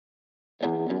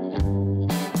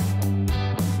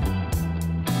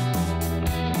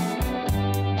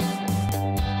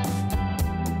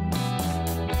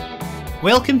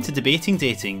Welcome to Debating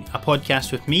Dating, a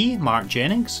podcast with me, Mark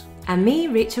Jennings. And me,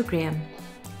 Rachel Graham.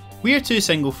 We are two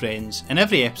single friends. In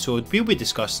every episode, we'll be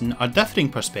discussing our differing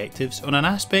perspectives on an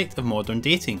aspect of modern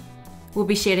dating. We'll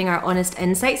be sharing our honest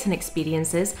insights and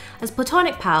experiences as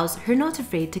platonic pals who are not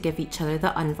afraid to give each other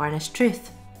the unvarnished truth.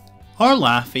 Or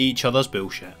laugh at each other's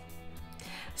bullshit.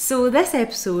 So this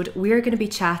episode, we're going to be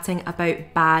chatting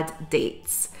about bad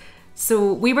dates.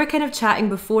 So we were kind of chatting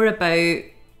before about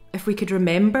if we could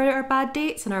remember our bad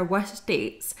dates and our worst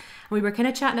dates. And we were kind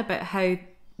of chatting about how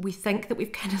we think that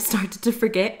we've kind of started to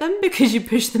forget them because you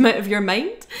push them out of your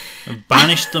mind. I've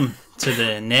banished them to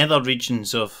the nether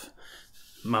regions of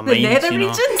my mind. The nether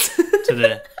regions?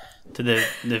 to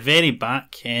the very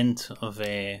back end of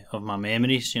my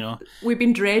memories, you know. We've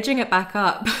been dredging it back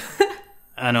up.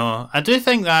 I know. I do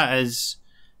think that is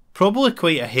probably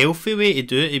quite a healthy way to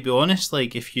do it, to be honest.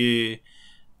 Like, if you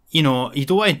don't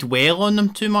want to dwell on them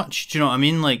too much. Do you know what I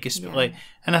mean? Like,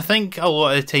 and I think a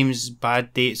lot of the times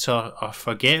bad dates are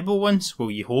forgettable ones.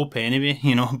 Well, you hope anyway,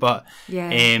 you know. But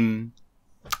I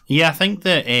think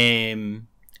that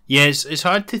it's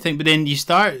hard to think. But then you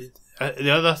start.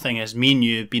 The other thing is, me and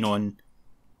you have been on,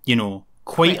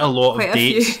 quite a lot of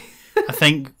dates. I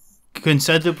think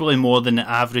considerably more than the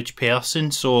average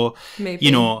person. So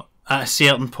maybe. At a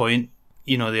certain point,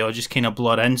 they all just kind of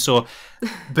blur in. So,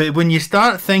 but when you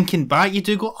start thinking back, you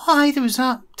do go, oh, aye, there was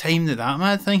that time that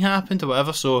mad thing happened or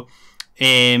whatever. So, so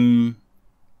I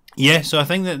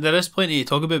think that there is plenty to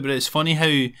talk about, but it's funny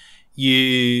how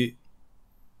it's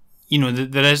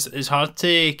hard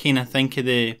to kind of think of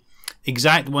the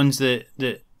exact ones that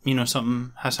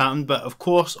something has happened. But of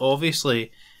course,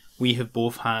 obviously, we have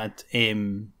both had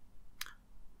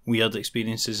weird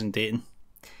experiences in dating.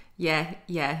 Yeah.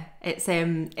 It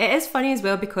is funny as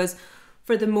well because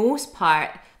for the most part,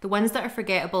 the ones that are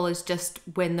forgettable is just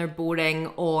when they're boring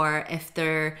or if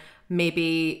there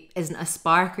maybe isn't a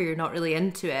spark or you're not really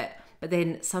into it. But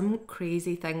then some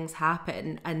crazy things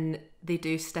happen and they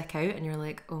do stick out and you're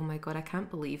like, oh my God, I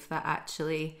can't believe that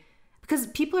actually. Because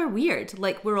people are weird.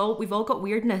 Like we've all got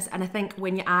weirdness. And I think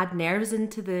when you add nerves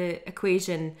into the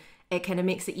equation, it kind of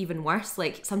makes it even worse.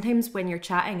 Like sometimes when you're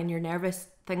chatting and you're nervous,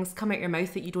 things come out your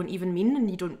mouth that you don't even mean and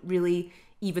you don't really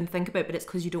even think about, but it's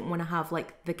because you don't want to have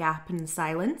like the gap in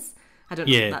silence. I don't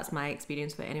know if that's my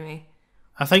experience, but anyway.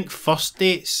 I think first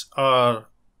dates are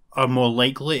more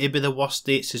likely to be the worst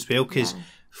dates as well, because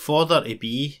for there to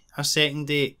be a second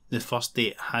date, the first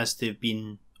date has to have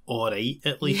been alright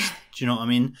at least. Do you know what I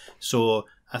mean? So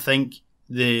I think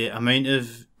the amount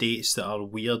of dates that are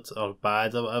weird or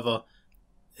bad or whatever,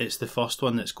 it's the first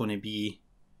one that's going to be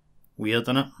weird,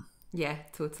 innit? Yeah,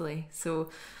 totally. So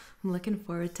I'm looking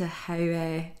forward to how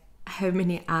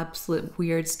many absolute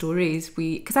weird stories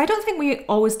because I don't think we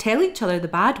always tell each other the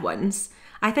bad ones.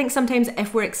 I think sometimes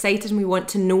if we're excited and we want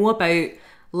to know about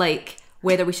like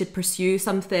whether we should pursue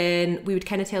something, we would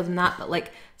kind of tell them that. But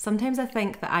like sometimes I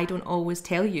think that I don't always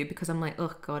tell you because I'm like,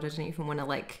 oh God, I don't even want to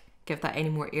like give that any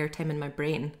more airtime in my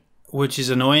brain. Which is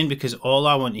annoying because all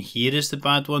I want to hear is the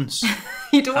bad ones.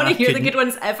 You don't want to hear the good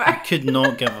ones ever. I could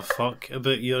not give a fuck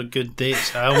about your good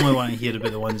dates. I only want to hear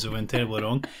about the ones that went terribly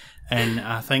wrong. And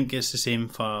I think it's the same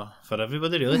for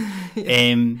everybody, really.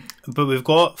 But we've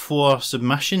got 4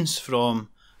 submissions from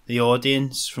the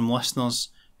audience, from listeners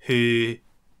who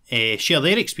share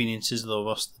their experiences of the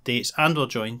worst dates, and we're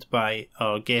joined by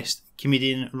our guest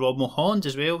comedian Rob Mulholland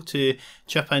as well to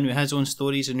chip in with his own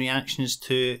stories and reactions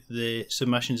to the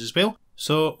submissions as well.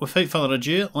 So without further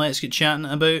ado, let's get chatting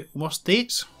about worst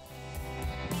dates.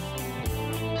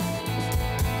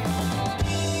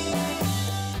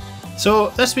 So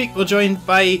this week we're joined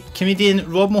by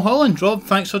comedian Rob Mulholland. Rob,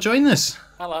 thanks for joining us.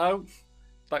 Hello.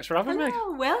 Thanks for having me.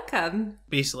 Welcome.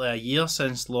 Basically a year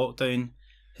since lockdown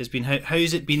has been.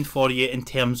 How's it been for you in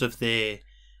terms of the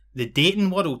dating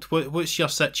world? What's your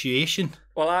situation?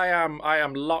 Well, I am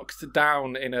locked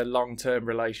down in a long-term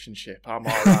relationship. I'm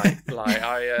all right.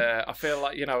 I feel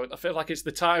like it's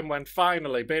the time when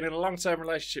finally being in a long-term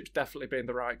relationship's definitely been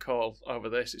the right call over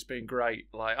this. It's been great.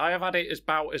 Like I have had it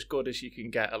about as good as you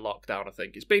can get a lockdown. I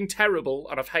think it's been terrible,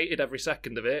 and I've hated every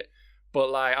second of it. But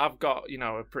like I've got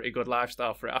a pretty good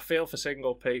lifestyle for it. I feel for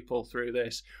single people through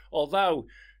this. Although,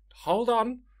 hold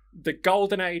on. The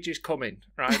golden age is coming,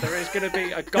 right? There is going to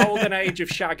be a golden age of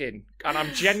shagging, and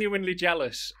I'm genuinely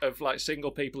jealous of like single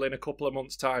people in a couple of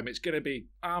months' time. It's going to be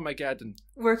Armageddon.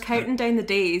 We're counting down the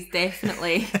days,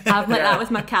 definitely. I'm like that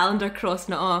with my calendar,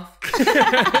 crossing it off.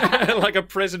 Like a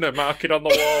prisoner marking on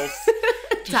the walls.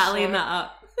 Tallying that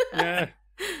up. Yeah.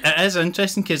 It is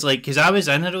interesting because I was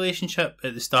in a relationship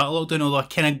at the start of lockdown, although I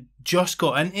kind of just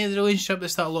got into the relationship at the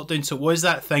start of lockdown. So it was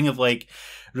that thing of like,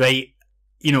 right,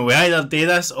 you know, we either do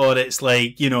this or it's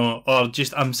like, you know, or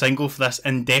just I'm single for this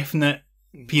indefinite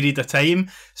period of time.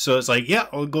 So it's like, yeah,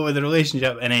 I'll go with the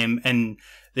relationship, and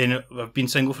then I've been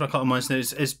single for a couple of months now.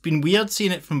 It's been weird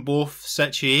seeing it from both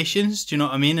situations. Do you know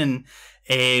what I mean? And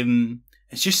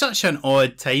it's just such an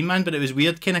odd time, man. But it was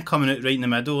weird, kind of coming out right in the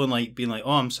middle and like being like,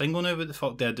 oh, I'm single now. What the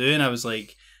fuck do I do? And I was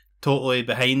like, totally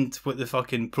behind what the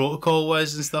fucking protocol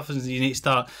was and stuff, and you need to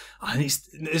start.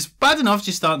 It's bad enough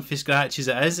just starting from scratch as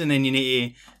it is, and then you need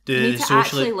to do you need the to social.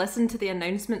 actually listen to the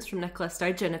announcements from Nicola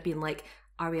Sturgeon of being like,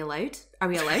 "Are we allowed? Are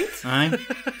we allowed?" Aye.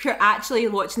 If you're actually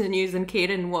watching the news and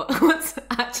caring what's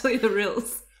actually the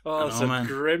rules. Oh, it's a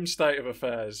grim state of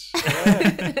affairs.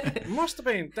 Yeah. It must have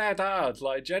been dead hard.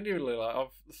 Like, genuinely, like,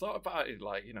 I've thought about it,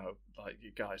 like, you know, like,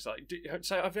 you guys, like,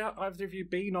 so have either of you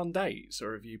been on dates,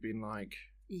 or have you been, like...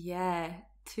 Yeah,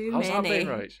 How's that been,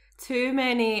 right? Too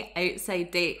many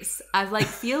outside dates. I, like,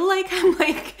 feel like I'm,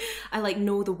 like, I, like,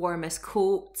 know the warmest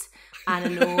coat, and I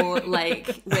know,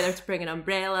 like, whether to bring an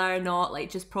umbrella or not, like,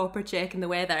 just proper checking the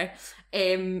weather.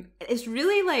 It's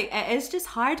really, like, it is just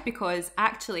hard because,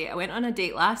 actually, I went on a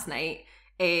date last night,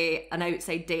 an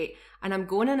outside date, and I'm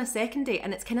going on a second date,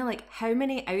 and it's kind of like, how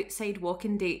many outside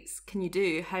walking dates can you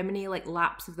do? How many, like,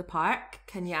 laps of the park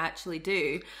can you actually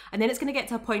do? And then it's going to get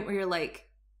to a point where you're like,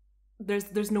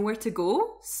 there's nowhere to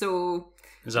go, so...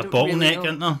 There's a bottleneck,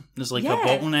 isn't there? There's, like, a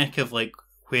bottleneck of, like,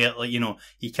 where, like, you know,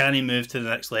 you can't move to the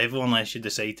next level unless you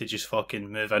decide to just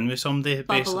fucking move in with somebody,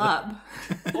 Bubble basically. up.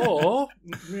 Or,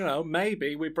 you know,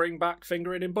 maybe we bring back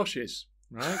fingering in bushes,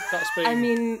 right? That's been... I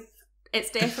mean, it's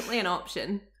definitely an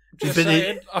option. Just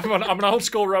saying, I'm an old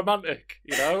school romantic,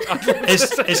 you know.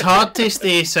 It's hard to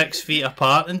stay 6 feet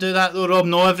apart and do that though, Rob.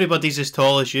 Not everybody's as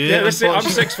tall as you. Yeah, I'm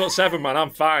 6'7", man. I'm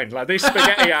fine. Like these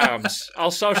spaghetti arms,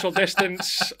 I'll social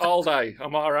distance all day.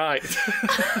 I'm all right.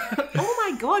 Oh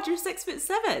my god, you're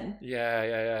 6'7".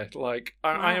 Yeah. Like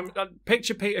I am.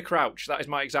 Picture Peter Crouch. That is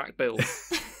my exact build.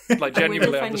 Like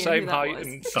genuinely, I'm the same height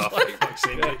and stuff.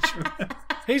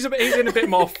 He's in a bit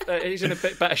more. He's in a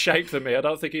bit better shape than me. I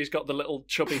don't think he's got the little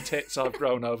chubby tits I've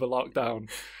grown over lockdown.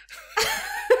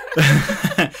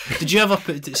 Did you ever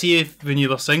when you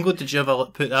were single? Did you ever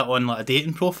put that on like a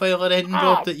dating profile or anything,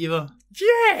 Rob? That you were.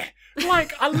 Yeah,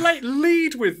 like I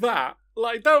lead with that.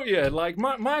 Like, don't you? Like,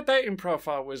 my dating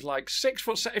profile was like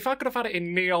 6'7". If I could have had it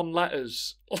in neon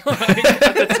letters, like,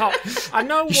 at the top, I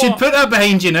know you should put that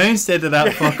behind you now instead of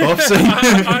that fuck off. So.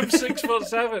 I'm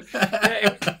 6'7".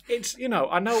 Yeah, it's, you know,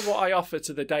 I know what I offer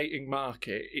to the dating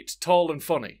market. It's tall and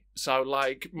funny. So,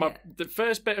 like, the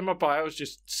first bit of my bio was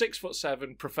just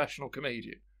 6'7", professional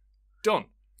comedian. Done.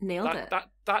 Nailed it.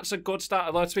 That's a good start.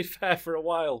 Although, to be fair, for a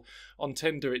while on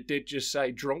Tinder, it did just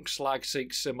say drunk slag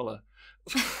seeks similar.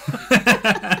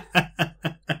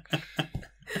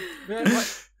 There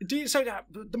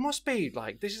must be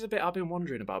like, this is a bit I've been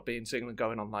wondering about being single and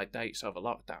going on like dates over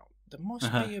lockdown. There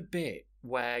must be a bit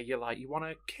where you're like, you want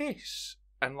to kiss,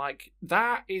 and like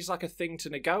that is like a thing to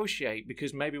negotiate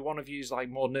because maybe one of you is like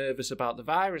more nervous about the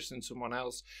virus than someone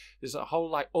else. There's a whole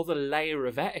like other layer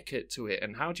of etiquette to it,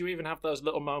 and how do you even have those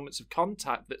little moments of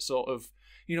contact that sort of,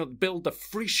 you know, build the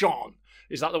frisson?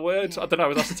 Is that the word? I don't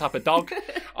know. That's the type of dog.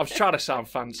 I was trying to sound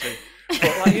fancy.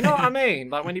 But, like, you know what I mean?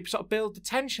 Like, when you sort of build the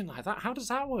tension like that, how does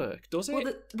that work? Does it?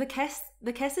 Well, the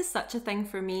kiss is such a thing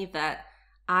for me that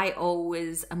I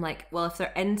always am like, well, if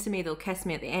they're into me, they'll kiss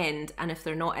me at the end. And if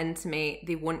they're not into me,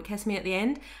 they won't kiss me at the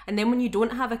end. And then when you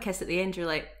don't have a kiss at the end, you're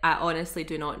like, I honestly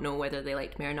do not know whether they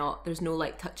liked me or not. There's no,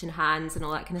 like, touching hands and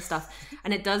all that kind of stuff.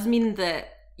 And it does mean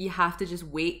that you have to just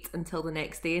wait until the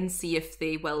next day and see if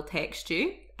they will text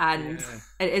you. And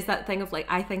it is that thing of like,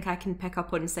 I think I can pick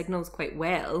up on signals quite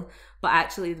well, but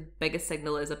actually the biggest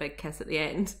signal is a big kiss at the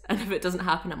end. And if it doesn't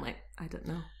happen, I'm like, I don't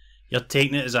know. You're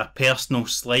taking it as a personal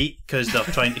slight because they're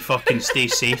trying to fucking stay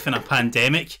safe in a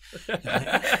pandemic. Like,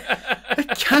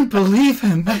 I can't believe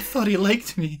him. I thought he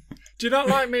liked me. Do you not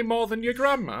like me more than your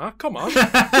grandma? Come on.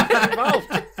 Get involved.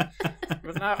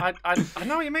 But no, I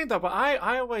know what you mean though, but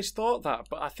I always thought that.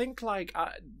 But I think like...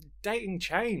 dating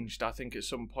changed, I think, at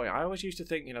some point. I always used to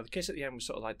think, you know, the kiss at the end was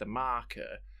sort of like the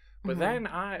marker. But then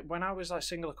when I was like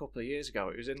single a couple of years ago,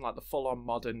 it was in like the full-on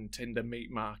modern Tinder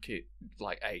meat market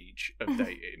like age of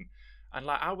dating. And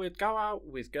like I would go out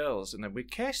with girls and then we'd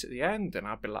kiss at the end and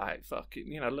I'd be like, fucking,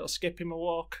 you know, a little skip in my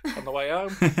walk on the way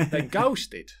home. Then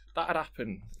ghosted. That'd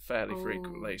happen fairly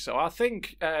frequently. So I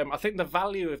think the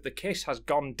value of the kiss has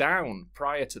gone down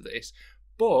prior to this.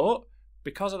 But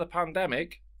because of the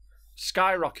pandemic,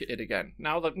 skyrocketed again.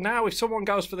 Now if someone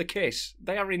goes for the kiss,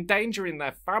 they are endangering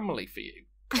their family for you.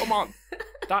 Come on.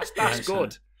 That's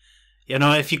good. You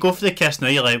know, if you go for the kiss now,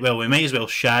 you're like, well, we might as well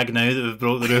shag now that we've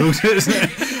broke the rules.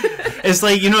 It's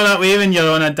like, you know that way when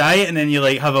you're on a diet and then you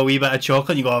like have a wee bit of chocolate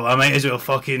and you go, oh, I might as well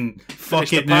fuck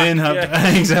it now and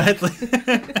have exactly.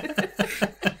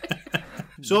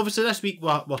 So obviously this week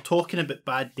we're talking about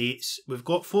bad dates. We've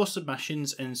got 4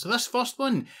 submissions, and so this first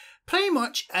one pretty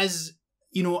much is,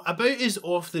 you know, about as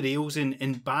off the rails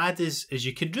and bad as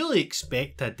you could really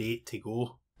expect a date to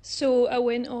go. So I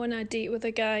went on a date with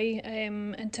a guy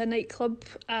into a nightclub.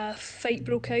 A fight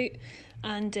broke out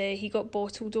and he got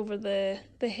bottled over the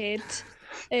head.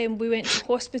 We went to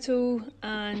hospital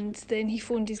and then he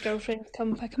phoned his girlfriend to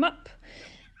come pick him up.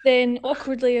 Then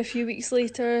awkwardly a few weeks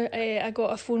later I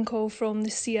got a phone call from the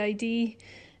CID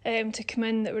to come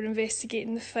in that were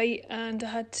investigating the fight, and I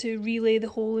had to relay the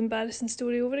whole embarrassing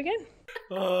story over again.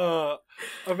 I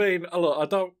mean, look, I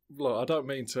don't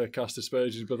mean to cast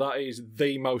aspersions, but that is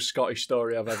the most Scottish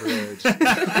story I've ever heard.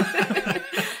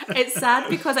 It's sad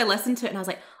because I listened to it and I was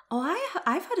like, oh,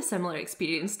 I've had a similar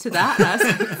experience to that. That's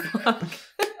fuck.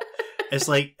 It's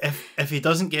like, if he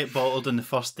doesn't get bottled on the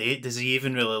first date, does he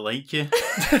even really like you? But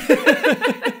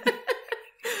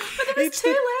there was 2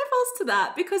 levels to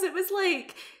that, because it was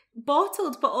like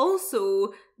bottled, but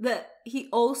also that he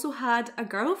also had a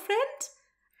girlfriend.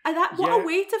 And what a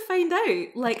way to find out.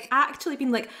 Like, actually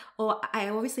being like, oh, I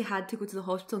obviously had to go to the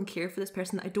hospital and care for this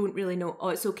person that I don't really know. Oh,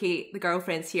 it's okay, the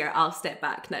girlfriend's here, I'll step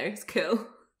back now. It's cool.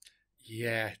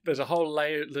 Yeah, there's a whole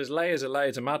layer. There's layers and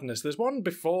layers of madness. There's one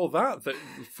before that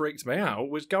freaked me out.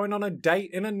 Was going on a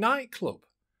date in a nightclub.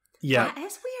 Yeah, That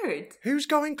is weird. Who's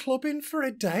going clubbing for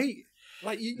a date?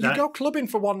 Like you go clubbing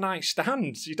for one night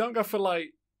stands. You don't go for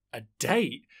like a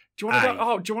date. Do you want to go?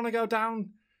 Oh, do you want to go down?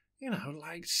 You know,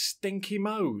 like Stinky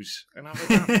Moe's and have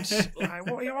a dance. Like,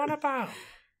 what are you on about?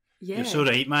 Yeah. You're so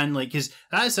right, man. Like, because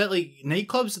that's it. Like,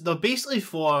 nightclubs, they're basically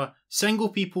for single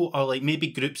people or like maybe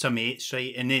groups of mates,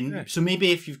 right? And then, so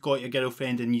maybe if you've got your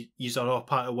girlfriend and you are all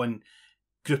part of one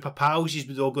group of pals, you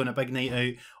would all go on a big night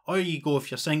out, or you go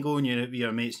if you're single and you're out with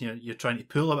your mates and you're trying to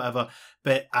pool or whatever.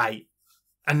 But a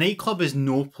nightclub is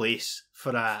no place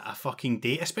for a fucking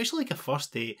date, especially like a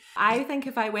first date. I think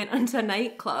if I went into a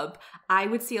nightclub, I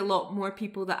would see a lot more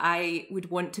people that I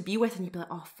would want to be with, and you'd be like,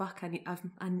 "Oh fuck,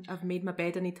 I've made my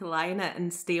bed, I need to lie in it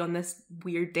and stay on this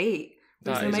weird date."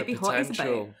 There might be hotties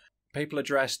about. People are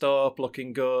dressed up,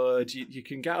 looking good. You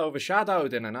can get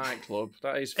overshadowed in a nightclub.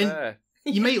 That is fair.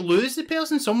 You might lose the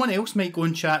person. Someone else might go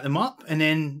and chat them up, and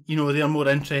then they're more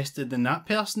interested in that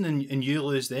person, and you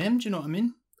lose them. Do you know what I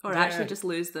mean? Or actually just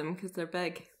lose them because they're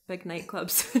big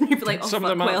nightclubs. And you'd be like, oh, some of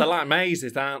them they're like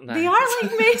mazes, aren't they? They are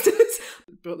like mazes.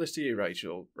 Put this to you,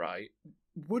 Rachel, right?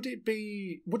 Would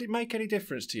it make any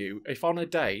difference to you if on a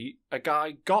date a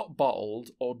guy got bottled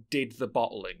or did the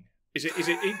bottling? Is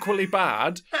it equally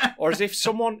bad? Or is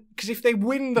because if they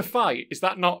win the fight, is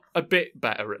that not a bit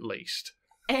better at least?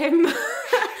 I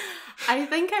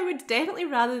think I would definitely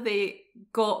rather they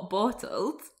got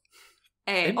bottled.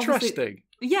 Interesting.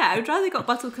 Yeah, I would rather they got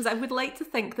bottled because I would like to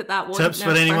think that wasn't tips for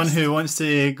anyone who wants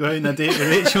to go out on a date with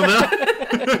Rachel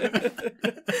there.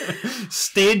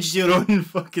 Stage your own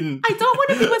fucking I don't want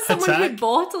to be with someone who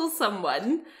bottles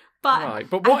someone. But right,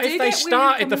 but what if they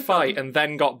started the fight and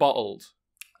then got bottled?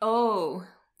 Oh.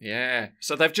 Yeah,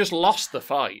 so they've just lost the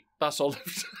fight. That's all.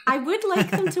 I would like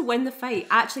them to win the fight.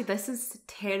 Actually, this is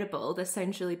terrible. This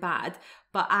sounds really bad.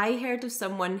 But I heard of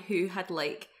someone who had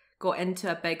like got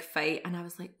into a big fight, and I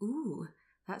was like, ooh,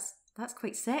 that's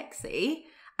quite sexy.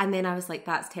 And then I was like,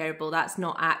 that's terrible. That's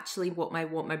not actually what I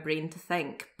want my brain to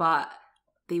think. But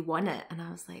they won it, and I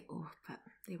was like, oh, but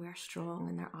they were strong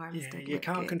and their arms did you look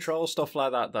can't good. Control stuff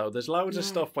like that though. There's loads of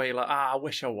stuff where you're like, I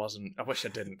wish I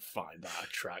didn't find that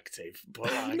attractive.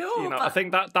 But like, I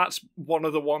think that's one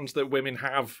of the ones that women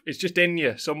have. It's just in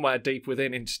you, somewhere deep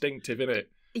within, instinctive, innit?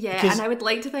 Yeah, and I would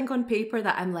like to think on paper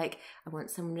that I'm like, I want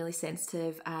someone really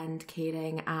sensitive and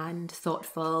caring and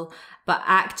thoughtful, but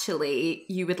actually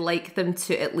you would like them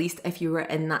to, at least if you were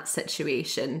in that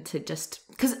situation, to just,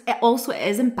 because it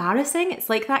is embarrassing. It's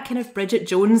like that kind of Bridget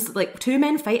Jones, like 2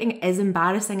 men fighting is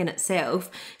embarrassing in itself,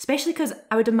 especially because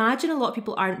I would imagine a lot of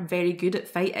people aren't very good at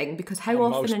fighting, because how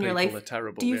often in your life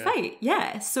do you fight?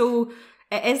 Yeah, so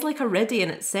it is like a riddy in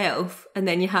itself, and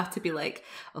then you have to be like,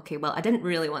 okay, well, I didn't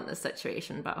really want this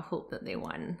situation, but I hope that they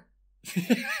won.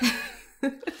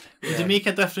 Would it make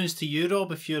a difference to you,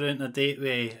 Rob, if you're on a date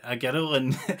with a girl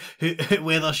and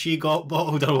whether she got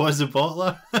bottled or was a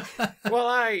bottler?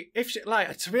 Well,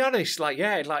 to be honest,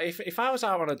 if I was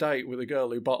out on a date with a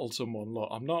girl who bottled someone, look,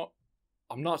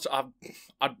 I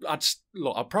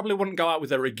probably wouldn't go out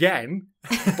with her again,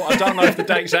 but I don't know if the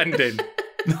date's ending.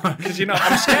 Because,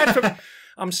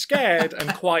 I'm scared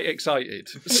and quite excited.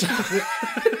 So.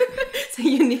 It's a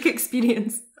unique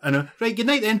experience. I know. Right, good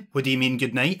night then. What do you mean,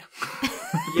 good night?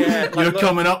 Yeah, like, You're look,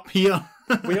 coming up here.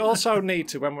 we also need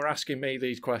to, when we're asking me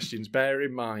these questions, bear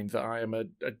in mind that I am a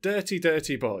dirty,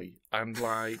 dirty boy, and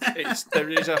like there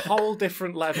is a whole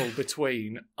different level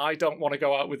between I don't want to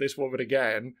go out with this woman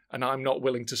again and I'm not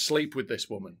willing to sleep with this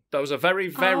woman. Those are very,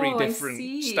 very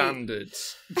different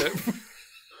standards.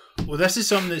 Well, this is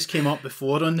something that's came up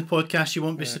before on the podcast. You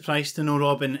won't be surprised to know,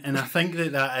 Robin, and I think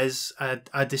that is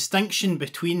a distinction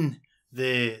between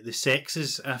the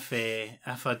sexes,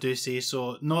 if I do say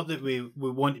so. Not that we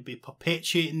want to be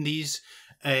perpetuating these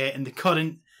in the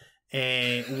current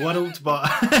world,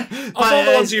 but of all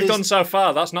the ones you've done so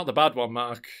far, that's not the bad one,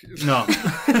 Mark. No.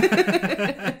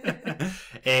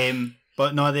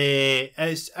 But no,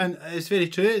 it's very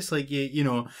true. It's like you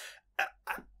know.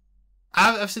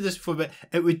 I've said this before, but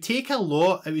it would take a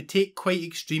lot. It would take quite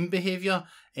extreme behaviour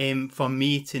for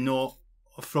me to not,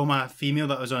 from a female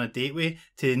that I was on a date with,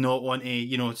 to not want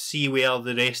to, see where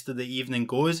the rest of the evening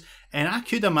goes. And I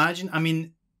could imagine, I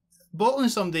mean, bottling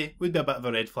somebody would be a bit of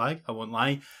a red flag, I won't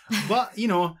lie. But,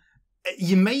 you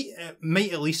might at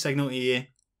least signal to you,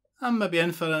 I'm maybe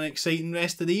in for an exciting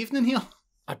rest of the evening here.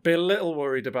 I'd be a little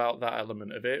worried about that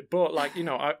element of it, but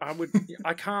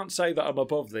I can't say that I'm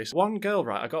above this. One girl,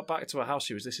 right, I got back to her house.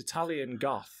 She was this Italian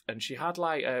goth, and she had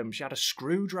she had a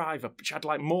screwdriver. She had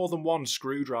more than one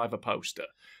screwdriver poster.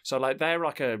 So they're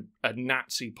like a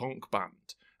Nazi punk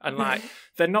band, and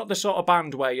they're not the sort of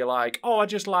band where you're like, oh, I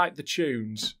just like the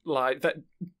tunes.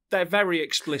 They're very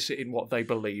explicit in what they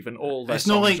believe, and all their songs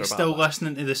are about. It's not like still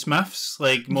listening to the Smiths.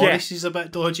 Like Morrissey's a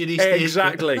bit dodgy these days.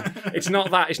 Exactly. It's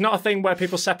not that. It's not a thing where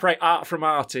people separate art from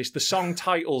artist. The song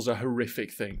titles are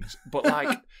horrific things, but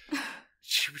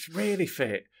she was really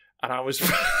fit, and I was.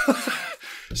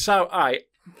 So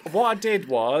what I did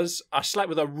was I slept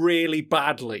with her really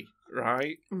badly.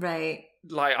 Right. Right.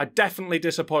 I definitely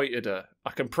disappointed her.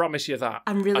 I can promise you that.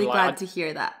 I'm really glad to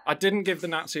hear that. I didn't give the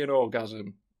Nazi an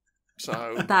orgasm.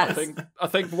 So I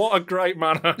think what a great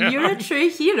man I am. You're a true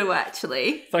hero,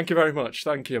 actually. Thank you very much.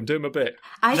 Thank you. I'm doing my bit.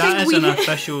 That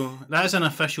is an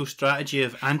official strategy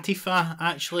of Antifa.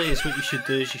 Actually, is what you should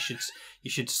do. Is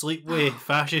you should sleep with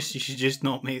fascists. You should just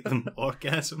not make them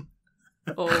orgasm.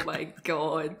 Oh my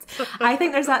god! I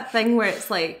think there's that thing where it's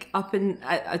up in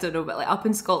I don't know, but up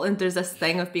in Scotland, there's this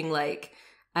thing of being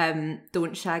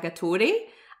don't shag a Tory,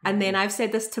 and then I've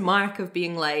said this to Mark of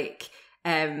being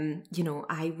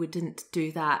I wouldn't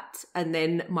do that. And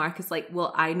then Mark is like,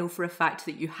 well, I know for a fact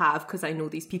that you have because I know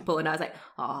these people. And I was like,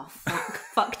 oh,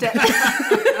 fucked it.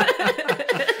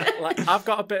 I've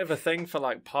got a bit of a thing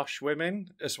for posh women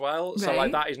as well. So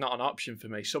right. That is not an option for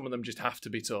me. Some of them just have to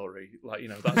be Tory.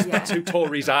 That's who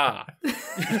Tories are.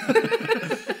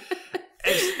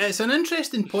 It's an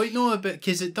interesting point though,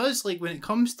 because it does, when it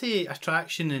comes to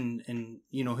attraction and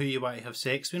who you want to have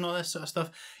sex with and all this sort of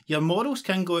stuff, your morals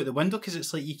can go out the window, because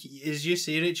it's as you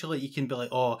say, Rachel, you can be like,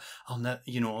 oh, I'll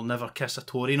never kiss a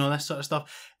Tory and all this sort of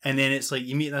stuff, and then it's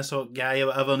you meet this sort of guy or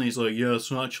whatever, and he's like, yeah,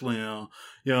 so actually,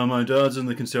 my dad's in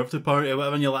the Conservative Party or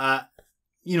whatever, and you're like,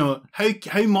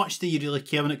 how much do you really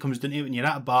care when it comes down to it, when you're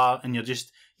at a bar and you're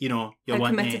just, you're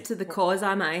committed to the cause,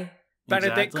 am I?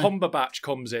 Benedict Cumberbatch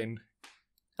comes in.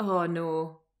 Oh,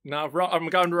 no. No, I'm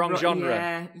going wrong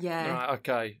genre. Yeah. Right,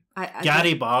 okay.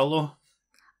 Gary Barlow.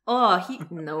 Oh,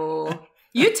 no.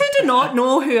 You two do not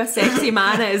know who a sexy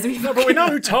man is. No, but we know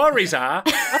who Tories are.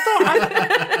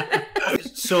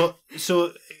 So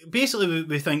basically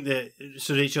we think that,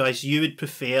 so Rachel, you would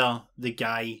prefer the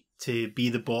guy to be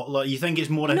the bottler. You think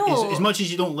it's more, as much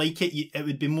as you don't like it, it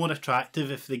would be more attractive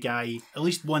if the guy at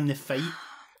least won the fight.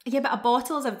 Yeah, but a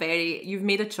bottle is you've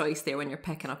made a choice there when you're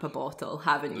picking up a bottle,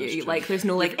 haven't you? There's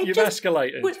no You've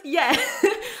escalated. Yeah.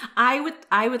 I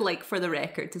would like, for the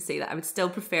record, to say that I would still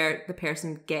prefer the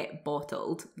person get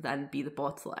bottled than be the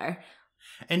bottler.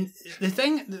 And the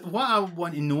thing, what I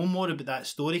want to know more about that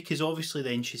story, because obviously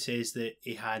then she says that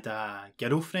he had a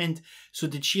girlfriend. So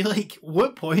did she,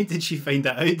 what point did she find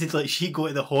that out? Did she go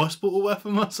to the hospital with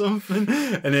him or something?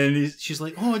 And then she's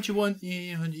like, oh, do you want,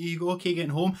 you okay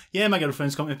getting home? Yeah, my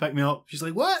girlfriend's coming to pick me up. She's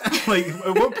like, what?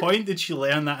 At what point did she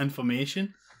learn that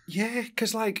information? Yeah,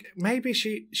 because maybe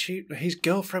his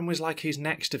girlfriend was his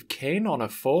next of kin on a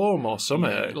form or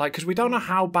something. Yeah. Because we don't know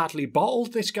how badly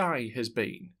bottled this guy has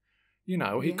been.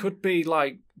 He could be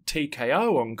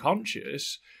TKO,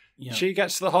 unconscious. Yeah. She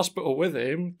gets to the hospital with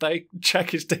him. They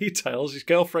check his details. His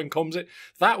girlfriend comes in.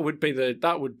 That would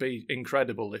be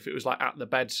incredible if it was at the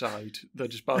bedside. They're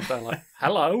just both there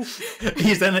hello.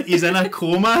 He's in a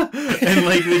coma, and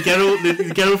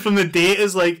the girl from the date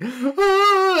is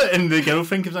oh, and the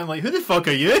girlfriend comes in who the fuck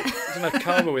are you? He's in a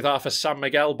coma with half a San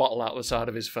Miguel bottle out the side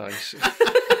of his face.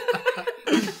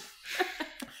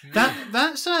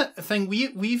 That's a thing.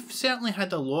 We've certainly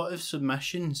had a lot of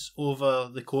submissions over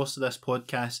the course of this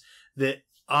podcast that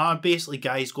are basically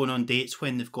guys going on dates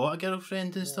when they've got a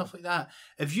girlfriend and stuff like that.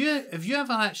 Have you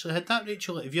ever actually had that,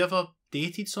 Rachel? Have you ever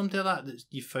dated somebody like that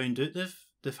you found out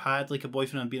they've had like a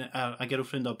boyfriend and been a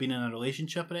girlfriend or been in a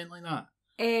relationship or anything like that?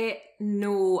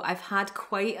 No, I've had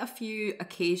quite a few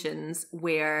occasions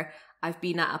where I've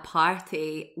been at a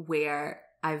party where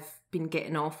I've been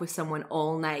getting off with someone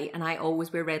all night, and I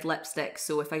always wear red lipstick,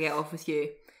 so if I get off with you,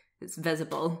 it's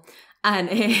visible. And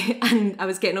and I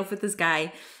was getting off with this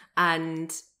guy,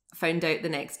 and found out the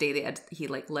next day that he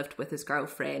like lived with his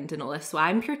girlfriend and all this. So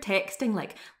I'm pure texting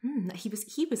like,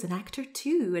 he was an actor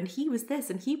too, and he was this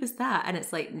and he was that, and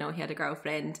it's like, no, he had a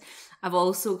girlfriend. I've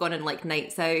also gone on like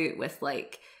nights out with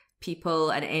like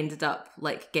people and ended up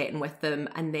like getting with them,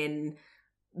 and then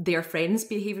their friends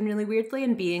behaving really weirdly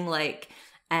and being like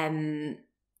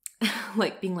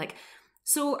being like,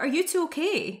 so are you two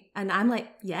okay? And I'm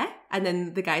like, yeah. And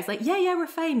then the guy's like, yeah, we're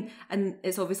fine. And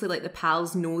it's obviously like the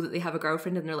pals know that they have a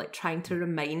girlfriend, and they're like trying to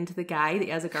remind the guy that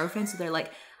he has a girlfriend. So they're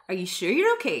like, are you sure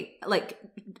you're okay? Like,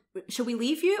 shall we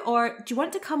leave you? Or do you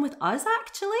want to come with us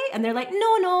actually? And they're like,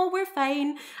 no, we're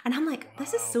fine. And I'm like,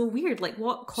 this is so weird. Like,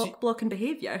 what cock-blocking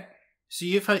behaviour? So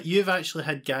you've actually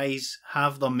had guys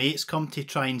have their mates come to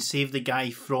try and save the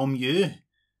guy from you?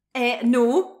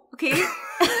 No. Okay.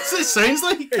 So it sounds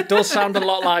like it does sound a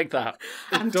lot like that.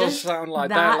 It does sound like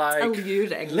they're like,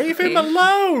 alluring. Leave him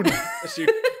alone as you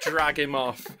drag him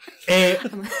off.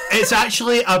 It's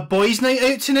actually a boys' night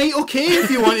out tonight, okay?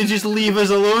 If you want to just leave us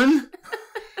alone.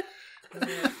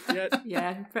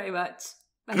 Yeah, pretty much.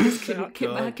 I just couldn't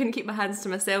keep my hands to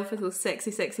myself with those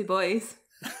sexy boys.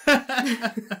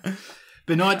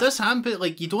 But no, it does happen. But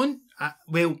like, you don't. I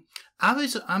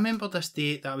remember this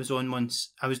date that I was on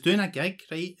once. I was doing a gig,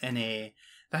 right, and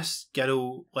this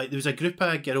girl, like, there was a group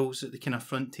of girls at the kind of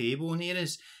front table near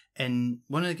us, and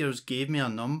one of the girls gave me her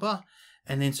number,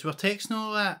 and then so we're texting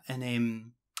all that, and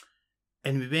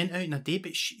we went out on a date.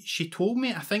 But she told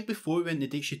me, I think before we went on the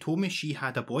date, she told me she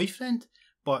had a boyfriend,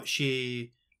 but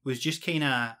she was just kind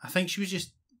of, I think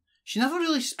she never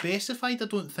really specified, I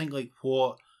don't think, like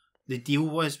what the deal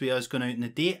was with us going out on the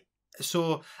date.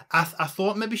 So I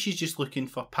thought maybe she's just looking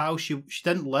for pals. She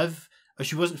didn't live, or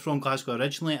she wasn't from Glasgow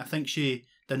originally. I think she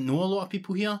didn't know a lot of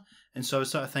people here, and so I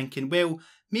was sort of thinking, well,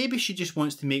 maybe she just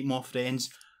wants to make more friends.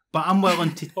 But I'm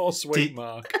willing to. Oh, sweet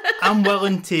Mark. I'm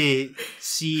willing to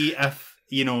see if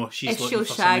she's looking for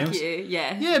someone else. You,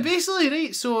 yeah. Yeah, basically,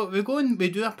 right. So we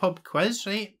do a pub quiz,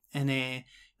 right, and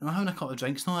we're having a couple of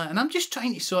drinks and all that, and I'm just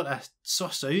trying to sort of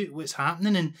suss out what's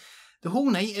happening, and the whole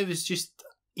night it was just.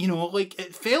 Like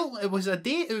it felt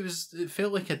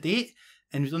like a date,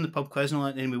 and we done the pub quiz and all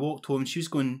that, and then we walked home, and she was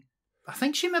going, I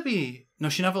think she never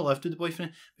lived with the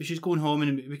boyfriend, but she was going home,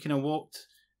 and we kind of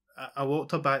I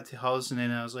walked her back to hers, and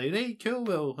then I was like, right, cool,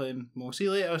 well, we'll see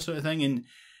you later, sort of thing, and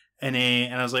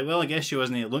I was like, well, I guess she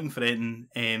wasn't looking for it,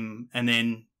 and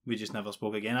then we just never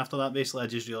spoke again after that. Basically, I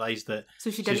just realised that.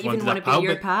 So she didn't even want to be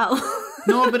your pal.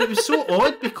 No, but it was so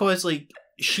odd because like.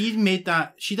 She didn't make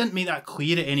that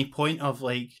clear at any point of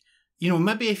like,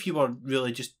 maybe if you were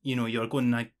really just, you're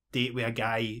going on a date with a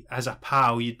guy as a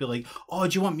pal, you'd be like, oh,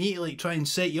 do you want me to like try and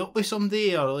set you up with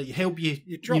somebody or like help you?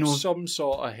 You drop some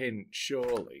sort of hint,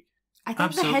 surely. I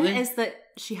think the hint is that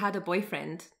she had a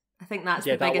boyfriend. I think that's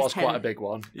the biggest hint. Yeah, that was quite a big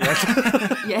one.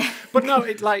 Yeah. Yeah. But no,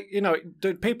 it's like,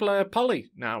 people are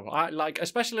poly now.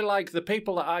 Especially like the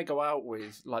people that I go out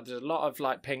with, like there's a lot of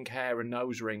like pink hair and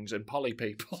nose rings and poly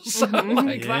people. So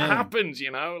that happens,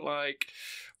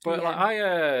 But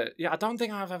I don't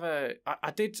think I've ever.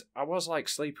 I was like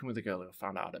sleeping with a girl who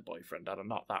found out I had a boyfriend. I don't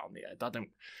knock that on the head.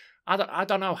 I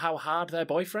don't know how hard their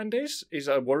boyfriend is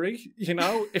a worry,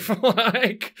 if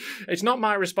like, it's not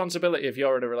my responsibility if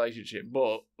you're in a relationship,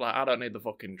 but like, I don't need the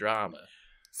fucking drama.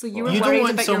 So you were worried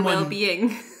about your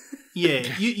well-being.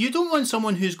 Yeah, you don't want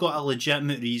someone who's got a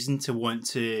legitimate reason to want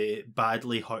to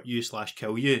badly hurt you /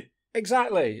 kill you.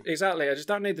 Exactly. I just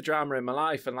don't need the drama in my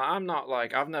life, and like, I'm not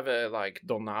like, I've never like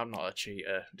done that. I'm not a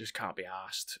cheater. Just can't be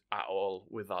arsed at all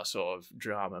with that sort of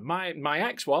drama. My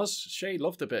ex she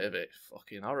loved a bit of it.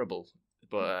 Fucking horrible.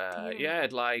 But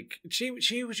like she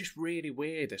was just really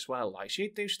weird as well. Like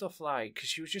she'd do stuff like, cause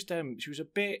she was just she was a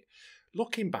bit.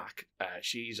 Looking back,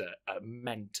 she's a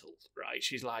mental, right?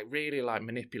 She's like really like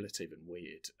manipulative and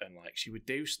weird, and like she would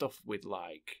do stuff with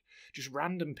like just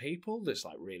random people that's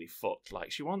like really fucked.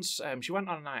 Like she went on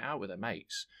a night out with her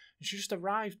mates, and she just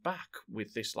arrived back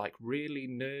with this like really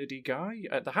nerdy guy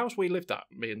at the house we lived at.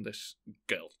 Me and this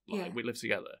girl, we lived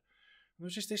together. And there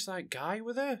was just this like guy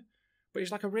with her, but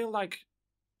he's like a real like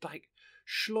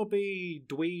schlubby,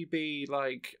 dweeby,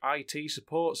 like IT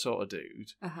support sort of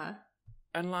dude.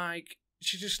 And like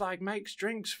she just like makes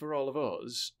drinks for all of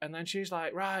us, and then she's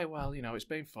like, right, well, you know, it's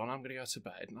been fun, I'm gonna go to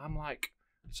bed. And I'm like,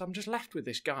 so I'm just left with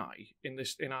this guy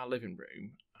in our living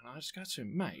room, and I just go to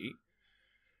him, mate,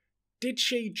 did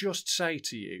she just say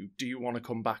to you, do you want to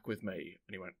come back with me?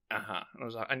 And he went, uh-huh. And I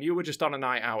was like, and you were just on a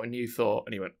night out and you thought,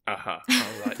 and he went, uh-huh. And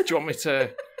I was like, do you want me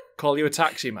to call you a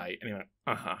taxi, mate? And he went,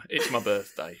 uh-huh, it's my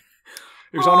birthday.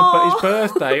 It was on his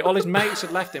birthday, all his mates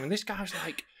had left him, and this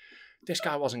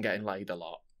guy wasn't getting laid a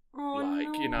lot.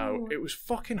 You know, it was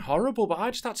fucking horrible, but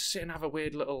I just had to sit and have a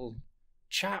weird little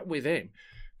chat with him.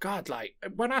 God, like,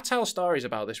 when I tell stories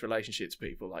about this relationship to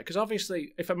people, like, because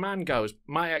obviously, if a man goes,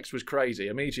 my ex was crazy,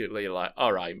 immediately you're like,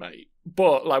 all right, mate.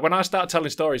 But, like, when I start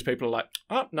telling stories, people are like,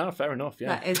 oh, no, fair enough,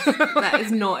 yeah. That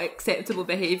is not acceptable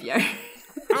behaviour.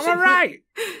 I'm all right.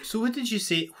 So what did you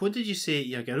say to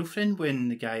your girlfriend when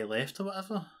the guy left or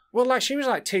whatever? Well, like, she was,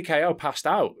 like, TKO, passed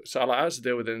out. So, like, I had to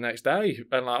deal with it the next day.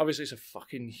 And, like, obviously it's a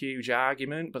fucking huge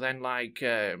argument. But then, like,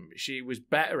 she was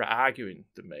better at arguing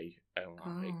than me. And,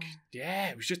 like,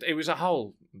 yeah, it was a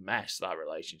whole mess, that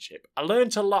relationship. I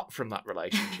learned a lot from that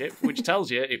relationship, which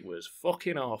tells you it was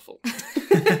fucking awful.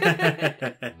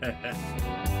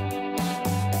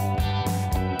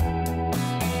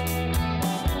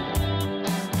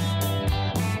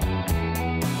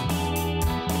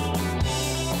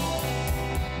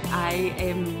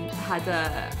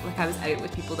 I was out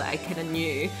with people that I kind of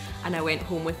knew, and I went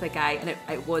home with a guy, and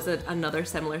it was another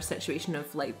similar situation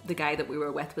of, like, the guy that we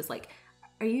were with was like,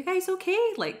 are you guys okay?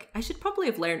 Like, I should probably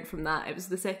have learned from that. It was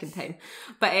the second time.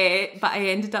 But I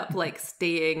ended up, like,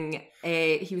 staying,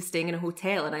 he was staying in a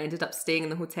hotel, and I ended up staying in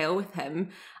the hotel with him,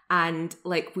 and,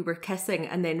 like, we were kissing,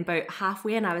 and then about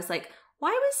halfway in I was like,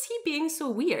 why was he being so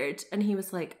weird? And he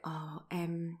was like, oh,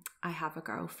 I have a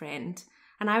girlfriend.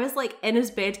 And I was, like, in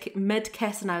his bed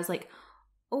mid-kiss, and I was like,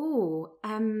 oh,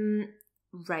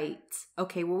 right.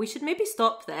 Okay, well, we should maybe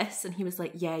stop this. And he was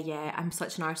like, yeah, I'm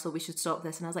such an arsehole, we should stop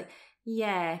this. And I was like,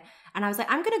 yeah. And I was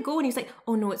like, I'm going to go. And he was like,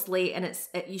 oh, no, it's late, and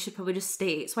you should probably just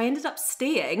stay. So I ended up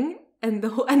staying, and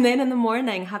then in the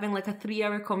morning having, like, a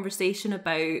 3-hour conversation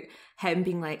about him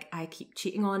being like, I keep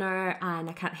cheating on her, and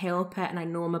I can't help it, and I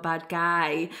know I'm a bad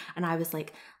guy. And I was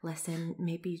like, listen,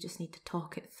 maybe you just need to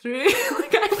talk it through.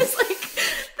 Like, I was like,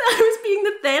 I was being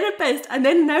the therapist, and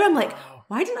then now I'm like,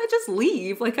 why didn't I just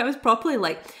leave? Like, I was properly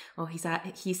like, oh,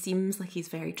 he seems like he's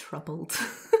very troubled.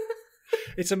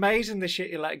 It's amazing the shit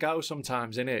you let go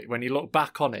sometimes, isn't it? When you look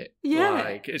back on it. Yeah.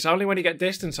 Like, it's only when you get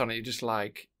distance on it, you're just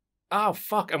like, oh,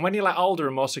 fuck. And when you're, like, older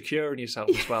and more secure in yourself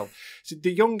as well. So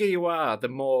the younger you are, the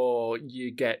more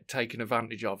you get taken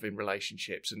advantage of in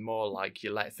relationships, and more, like,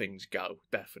 you let things go,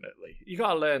 definitely. You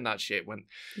got to learn that shit.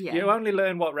 You only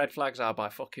learn what red flags are by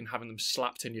fucking having them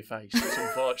slapped in your face. It's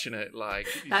unfortunate. Like,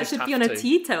 that should be on a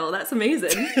tea towel. That's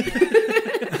amazing.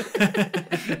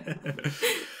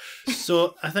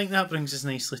 So I think that brings us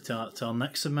nicely to our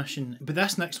next submission. But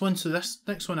this next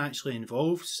one actually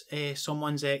involves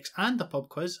someone's ex and a pub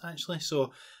quiz, actually.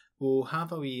 So we'll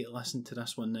have a wee listen to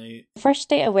this one now. The first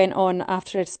date I went on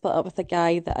after I'd split up with a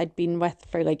guy that I'd been with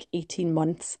for like 18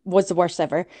 months was the worst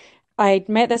ever. I'd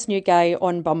met this new guy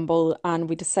on Bumble, and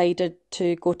we decided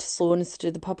to go to Sloan's to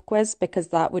do the pub quiz because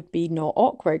that would be not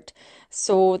awkward.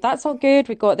 So that's all good.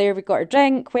 We got there, we got a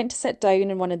drink, went to sit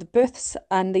down in one of the booths,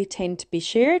 and they tend to be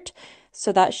shared.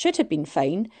 So that should have been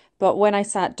fine. But when I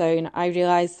sat down, I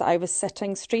realised that I was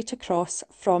sitting straight across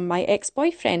from my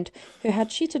ex-boyfriend who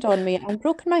had cheated on me and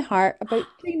broken my heart about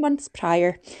 3 months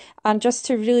prior. And just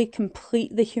to really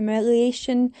complete the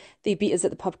humiliation, they beat us at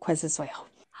the pub quiz as well.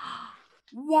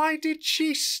 Why did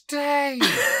she stay?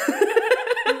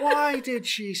 Why did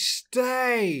she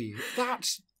stay?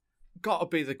 That's got to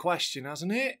be the question,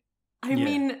 hasn't it? I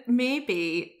mean,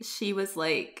 maybe she was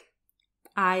like,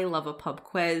 I love a pub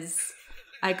quiz.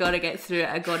 I got to get through it.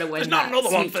 I got to win. There's not another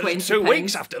one for 2 £20.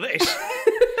 weeks after this.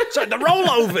 So the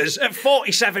rollovers at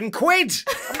 47 quid.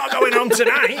 I'm not going home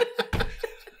tonight.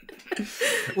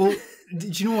 Well, do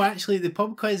you know, actually, the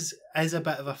pub quiz is a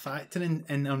bit of a factor in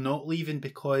they're not leaving,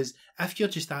 because if you're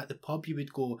just at the pub, you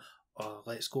would go, oh,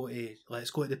 let's go to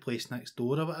the place next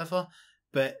door or whatever.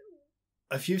 But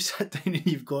if you've sat down and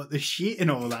you've got the sheet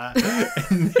and all that,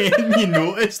 and then you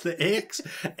notice the ex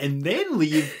and then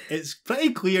leave, it's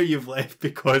pretty clear you've left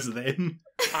because of them.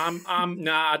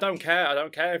 Nah, I don't care. I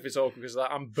don't care if it's awkward, because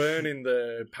I'm burning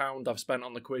the £1 I've spent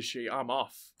on the quiz sheet. I'm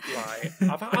off. Like,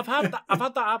 I've had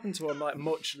that happen to a like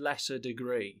much lesser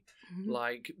degree. Mm-hmm.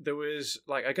 Like, there was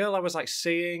like a girl I was like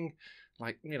seeing,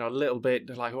 like, you know, a little bit,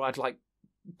 like, who I'd like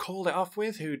called it off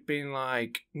with, who'd been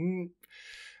like,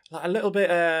 like a little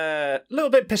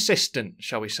bit persistent,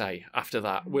 shall we say, after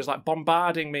that. Was like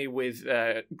bombarding me with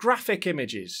graphic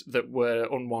images that were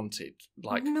unwanted,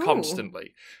 like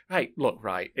constantly. Hey, look,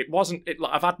 right, it wasn't,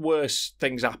 like, I've had worse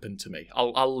things happen to me.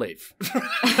 I'll live.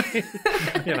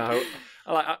 You know,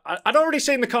 like, I'd already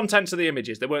seen the contents of the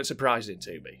images. They weren't surprising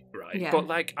to me, right? Yeah. But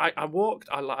like, I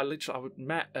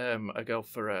met a girl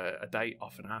for a date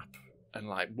off an app. And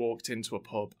like walked into a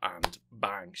pub and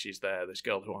bang, she's there. This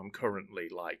girl who I'm currently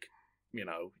like, you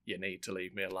know, you need to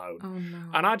leave me alone. Oh no.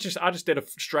 And I just did a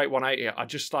straight 180.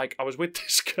 I was with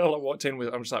this girl I walked in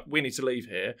with. I'm just like, we need to leave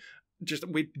here.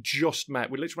 We just met.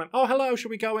 We literally went, oh hello,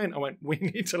 should we go in? I went, we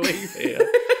need to leave here.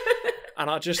 And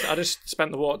I just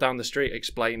spent the walk down the street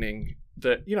explaining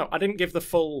that, you know, I didn't give the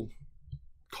full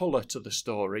colour to the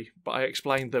story, but I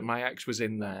explained that my ex was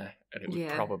in there and it would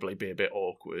probably be a bit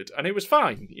awkward, and it was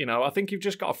fine. You know, I think you've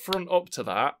just got to front up to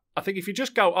that. I think if you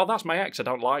just go, oh, that's my ex, I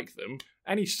don't like them,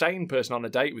 any sane person on a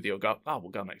date with you will go, oh,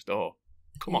 we'll go next door.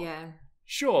 Come on. Yeah.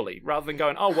 Surely, rather than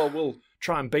going, oh, well, we'll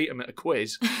try and beat them at a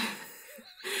quiz.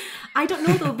 I don't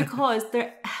know though, because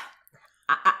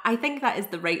I think that is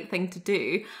the right thing to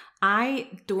do.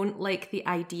 I don't like the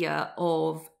idea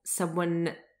of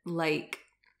someone like,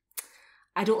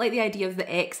 I don't like the idea of the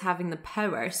ex having the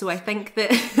power. So I think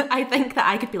that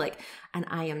I could be like, and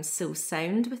I am so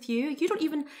sound with you. You don't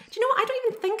even, do you know what? I don't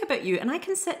even think about you, and I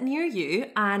can sit near you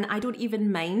and I don't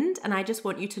even mind. And I just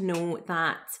want you to know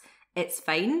that it's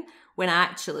fine, when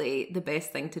actually the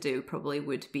best thing to do probably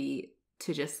would be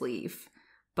to just leave.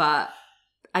 But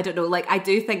I don't know, like, I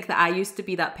do think that I used to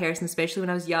be that person, especially when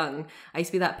I was young. I used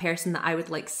to be that person that I would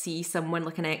like see someone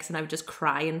like an ex and I would just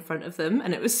cry in front of them,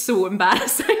 and it was so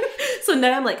embarrassing. So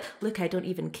now I'm like, look, I don't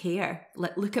even care.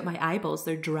 Like, look at my eyeballs,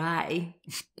 they're dry.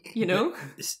 You know?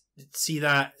 See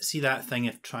that thing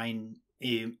of trying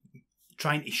to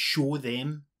show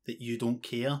them that you don't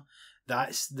care.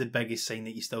 That's the biggest sign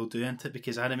that you still do, isn't it?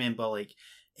 Because I remember like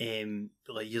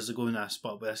years ago when I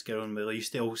split up with this girl, and we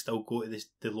used to all still go to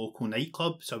the local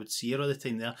nightclub, so I would see her all the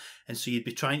time there, and so you'd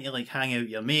be trying to like hang out with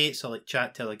your mates or like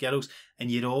chat to other girls, and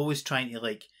you're always trying to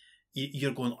like,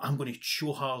 you're going, I'm going to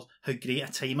show her how great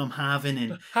a time I'm having,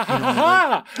 and ha ha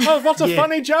ha! Oh, what a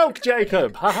funny joke,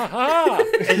 Jacob! Ha ha ha!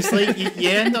 It's like you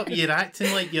end up, you're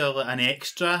acting like you're like an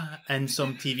extra in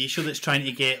some TV show that's trying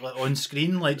to get like on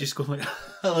screen, like just going like,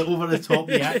 like over the top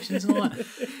reactions and all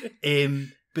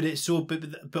that. But it's so,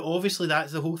 but obviously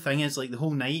that's the whole thing, is like the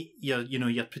whole night you're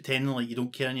pretending like you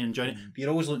don't care and you're enjoying it, but you're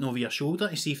always looking over your shoulder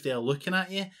to see if they're looking at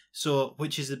you. So,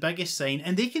 which is the biggest sign,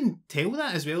 and they can tell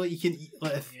that as well. Like you can,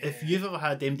 like if you've ever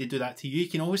had them to do that to you, you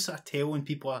can always sort of tell when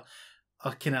people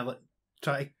are kind of like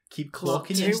try to keep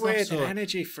clocking you and stuff. Too weird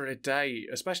energy for a date,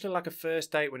 especially like a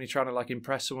first date when you're trying to like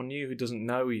impress someone new who doesn't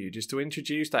know you. Just to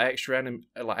introduce that extra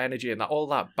like energy and that all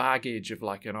that baggage of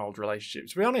like an old relationship.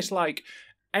 To be honest, like.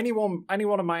 Any one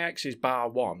of my exes bar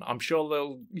one, I'm sure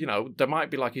they'll, you know, there might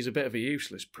be like, he's a bit of a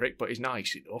useless prick, but he's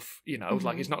nice enough, you know,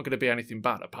 like it's not going to be anything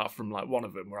bad apart from like one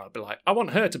of them where I'd be like, I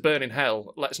want her to burn in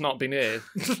hell, let's not be near.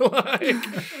 Like,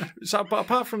 so, but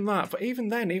apart from that, but even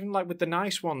then, even like with the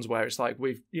nice ones where it's like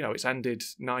we've, you know, it's ended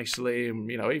nicely,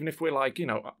 and, you know, even if we're like, you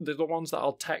know, they're the ones that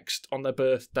I'll text on their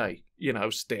birthday, you know,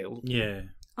 still. Yeah.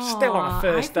 Still on a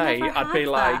first date, I'd be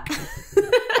like,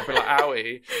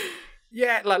 owie.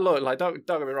 Yeah, like look, like don't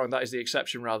get me wrong, that is the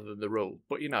exception rather than the rule.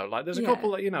 But you know, like there's a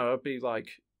couple that, you know, I'd be like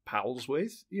pals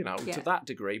with, you know, to that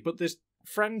degree. But there's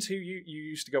friends who you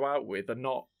used to go out with are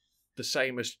not the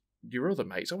same as your other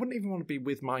mates. I wouldn't even want to be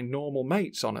with my normal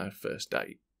mates on a first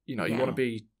date. You know, you want to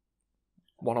be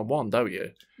one-on-one, don't you?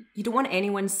 You don't want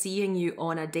anyone seeing you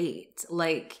on a date,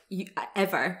 like, you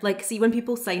ever. Like, see, when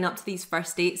people sign up to these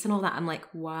first dates and all that, I'm like,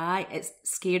 why? It's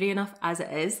scary enough as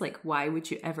it is. Like, why would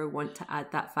you ever want to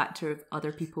add that factor of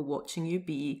other people watching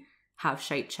you have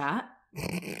shite chat?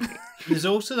 There's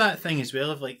also that thing as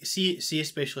well of like, see,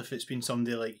 especially if it's been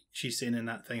somebody like she's saying in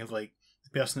that thing of like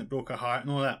the person that broke her heart and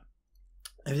all that.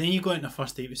 If then you go out on a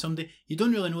first date with somebody, you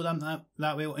don't really know them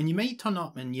that well, and you might turn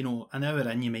up and, you know, an hour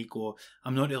in you might go,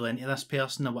 I'm not really into this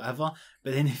person or whatever,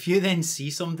 but then if you then see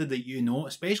somebody that you know,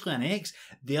 especially an ex,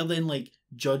 they're then like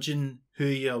judging who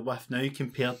you're with now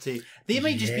compared to, they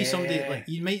might just be somebody, like,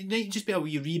 you might just be a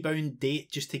wee rebound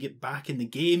date just to get back in the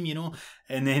game, you know,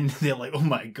 and then they're like, oh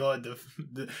my god,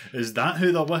 is that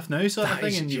who they're with now, sort of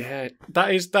thing? And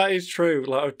that is true.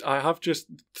 Like, I have just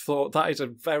thought that is a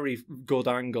very good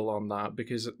angle on that,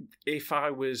 because if I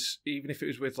was, even if it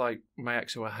was with like my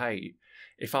ex who I hate,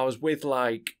 if I was with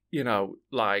like, you know,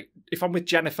 like if I'm with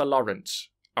Jennifer Lawrence,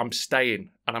 I'm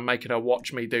staying and I'm making her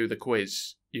watch me do the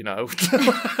quiz, you know.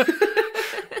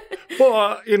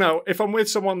 But, you know, if I'm with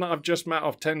someone that I've just met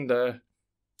off Tinder,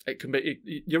 it can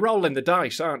be, you're rolling the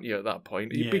dice, aren't you, at that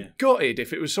point? You'd be gutted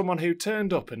if it was someone who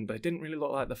turned up and they didn't really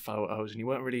look like the photos and you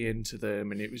weren't really into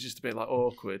them and it was just a bit like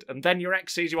awkward. And then your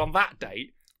ex sees you on that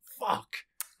date. Fuck.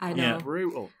 I know.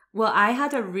 Brutal. Well, I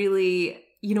had a really,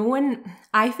 you know, when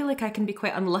I feel like I can be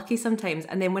quite unlucky sometimes,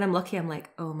 and then when I'm lucky, I'm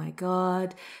like, oh my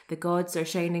God, the gods are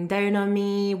shining down on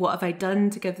me. What have I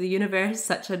done to give the universe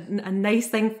such a nice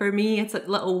thing for me? It's a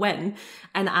little win.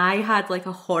 And I had like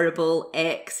a horrible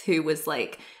ex who was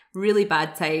like really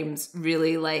bad times,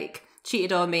 really like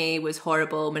cheated on me, was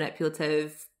horrible,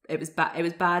 manipulative. It was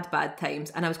bad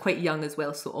times. And I was quite young as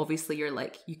well. So obviously you're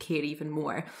like, you care even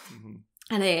more. Mm-hmm.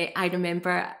 And I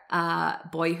remember a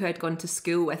boy who I'd gone to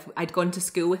school with. I'd gone to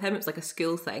school with him. It was like a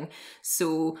school thing.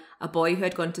 So a boy who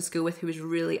I'd gone to school with who was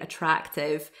really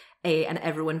attractive and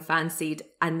everyone fancied.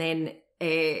 And then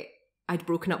I'd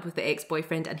broken up with the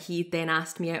ex-boyfriend and he then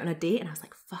asked me out on a date. And I was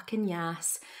like, fucking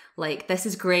yes. Like, this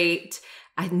is great.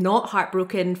 I'm not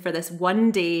heartbroken for this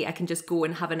one day. I can just go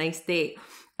and have a nice date.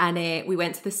 And we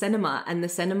went to the cinema, and the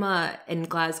cinema in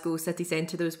Glasgow city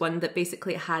centre, there was one that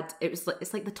basically it's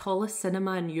like the tallest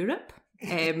cinema in Europe.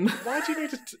 Why do you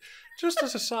need just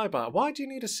as a sidebar, why do you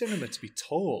need a cinema to be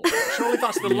tall? Surely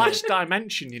that's the last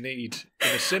dimension you need in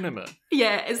a cinema.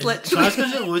 Yeah, it's literally.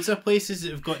 Glasgow's got loads of places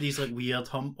that have got these like weird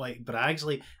hump like brags.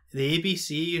 Like the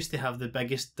ABC used to have the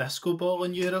biggest disco ball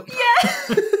in Europe.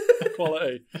 Yeah.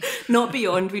 Quality. Not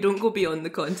beyond. We don't go beyond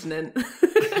the continent.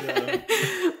 Yeah.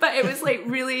 But it was like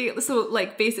really, so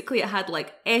like basically it had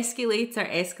like escalator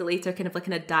kind of like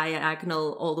in a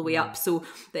diagonal all the way up. So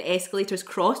the escalators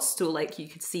crossed, so like you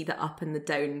could see the up and the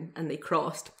down and they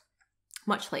crossed.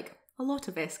 Much like a lot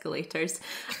of escalators.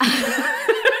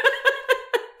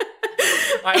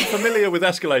 I am familiar with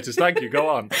escalators, thank you, go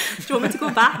on. Do you want me to go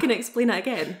back and explain it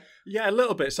again? Yeah, a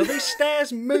little bit. So these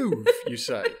stairs move, you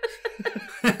say?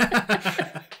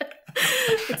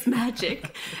 It's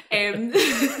magic.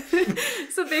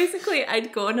 So basically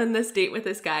I'd gone on this date with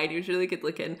this guy and he was really good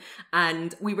looking,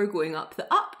 and we were going up the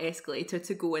up escalator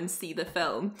to go and see the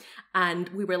film, and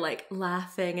we were like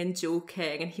laughing and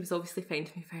joking, and he was obviously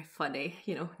finding me very funny,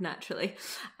 you know, naturally.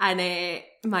 And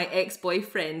my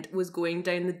ex-boyfriend was going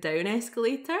down the down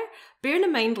escalator. Bearing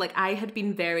in mind, like, I had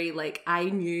been very like, I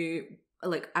knew,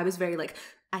 like, I was very like,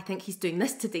 I think he's doing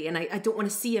this today and I don't want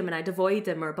to see him and I'd avoid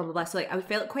him or blah, blah, blah. So like I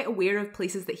felt quite aware of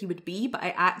places that he would be, but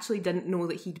I actually didn't know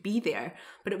that he'd be there.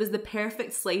 But it was the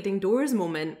perfect sliding doors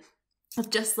moment of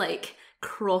just like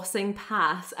crossing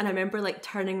paths. And I remember like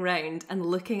turning around and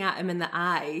looking at him in the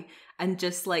eye and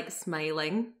just like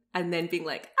smiling and then being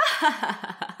like,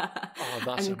 oh,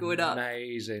 that's and going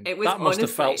amazing. It was that must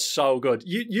have felt so good.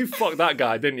 You fucked that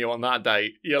guy, didn't you, on that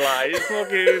date? You're like,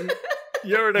 fucking,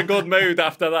 you're in a good mood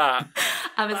after that.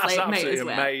 I was That's like, mate,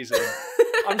 absolutely amazing.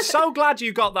 I'm so glad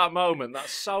you got that moment.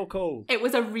 That's so cool. It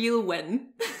was a real win.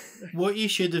 What you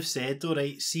should have said, though,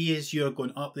 right? See, as you're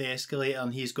going up the escalator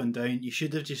and he's going down, you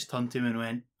should have just turned to him and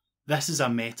went, "This is a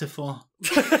metaphor."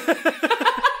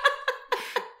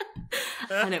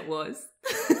 And it was.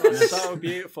 That's so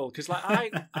beautiful, because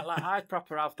I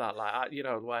proper have that, like, you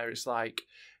know, where it's like,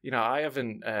 you know, I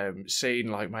haven't seen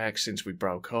like my ex since we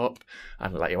broke up,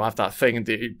 and like you have that thing and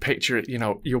you picture it, you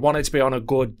know, you want it to be on a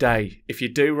good day. If you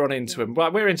do run into him,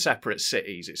 well, we're in separate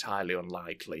cities, it's highly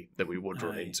unlikely that we would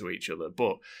run into each other,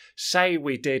 but say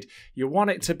we did, you want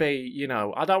it to be, you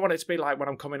know, I don't want it to be like when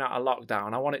I'm coming out of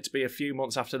lockdown. I want it to be a few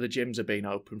months after the gyms have been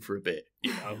open for a bit,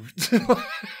 you know.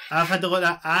 I've had a lot of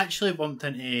that. I actually bumped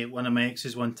into one of my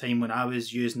exes one time when I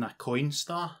was using a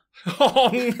Coinstar. Oh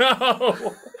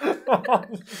no! Oh,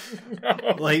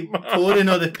 no! Like pouring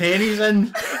all the pennies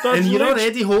in, and you're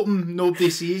already hoping nobody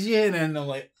sees you, and then they're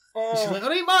like, she's like, "All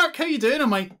right, Mark, how you doing?" I'm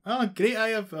like, "Oh, great,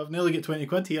 I've nearly got 20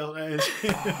 quid here." Oh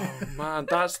man,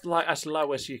 that's like as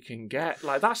low as you can get.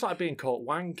 Like that's like being caught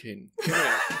wanking. You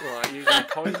know? Like using a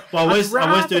coin. Well, I was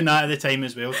doing that at the time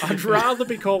as well. I'd rather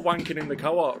be caught wanking in the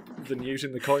co-op than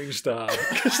using the Coinstar,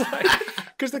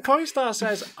 because the Coinstar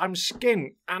says I'm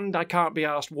skint and I can't be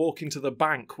asked walking to the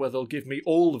bank where they'll give me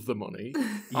all of the money.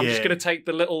 I'm just going to take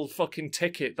the little fucking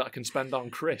ticket that I can spend on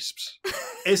crisps.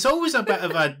 It's always a bit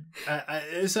of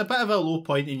a low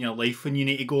point in your life when you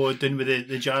need to go down with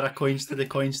the jar of coins to the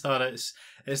Coinstar.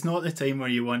 It's not the time where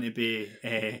you want to be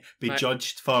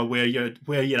judged for where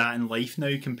you're at in life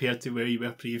now compared to where you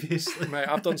were previously. Mate,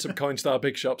 I've done some Coinstar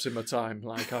big shops in my time.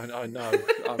 Like I know,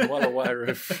 I'm well aware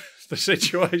of the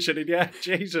situation. And yeah,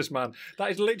 Jesus, man,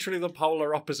 that is literally the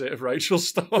polar opposite of Rachel's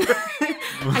story.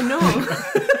 I know.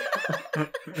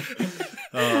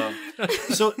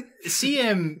 So see,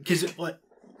 because like,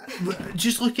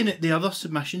 just looking at the other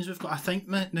submissions we've got, I think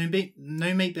now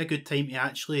might be a good time to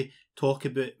actually talk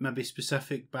about maybe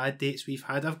specific bad dates we've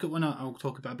had. I've got one I'll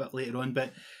talk about a bit later on,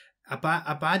 but a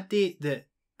bad date that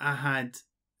I had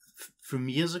from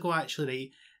years ago, actually,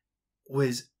 right,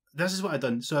 was, this is what I'd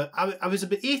done. So I was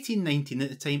about 18, 19 at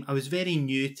the time. I was very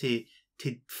new to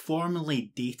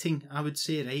formally dating, I would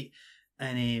say, right?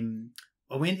 And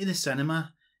I went to the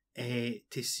cinema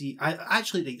to see...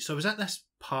 So I was at this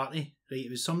party, right?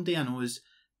 It was somebody I know's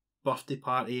birthday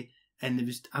party,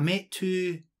 and I met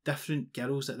two different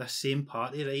girls at this same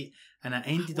party, right? And I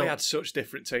ended up... We had such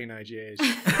different teenage years.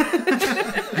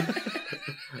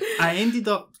 I ended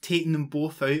up taking them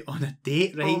both out on a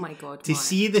date, right? Oh my God, to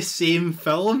see the same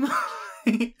film.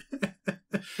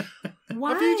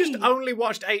 Why? Have you just only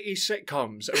watched 80s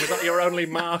sitcoms? And was that your only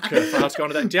marker for how to go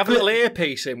on a date? Do you have a little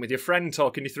earpiece in with your friend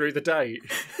talking you through the date?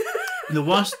 The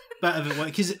worst bit of it was,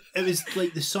 because it was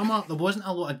like the summer, there wasn't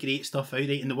a lot of great stuff out,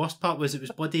 right? And the worst part was it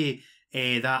was bloody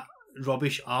that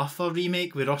rubbish Arthur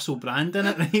remake with Russell Brand in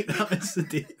it, right?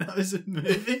 That was the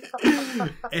movie.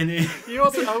 And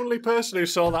you're the only person who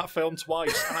saw that film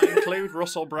twice, and I include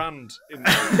Russell Brand in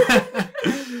that.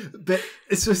 But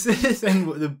so the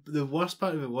thing, the worst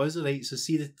part of it was, right, so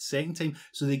see the second time,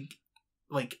 so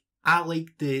I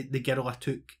liked the girl I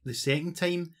took the second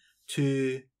time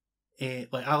to,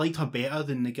 I liked her better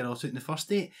than the girl I took in the first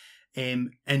date,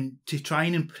 and to try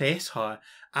and impress her,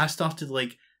 I started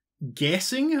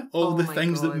guessing all the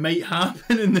things that might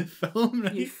happen in the film,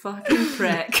 right? You fucking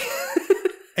prick.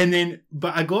 And then,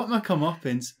 but I got my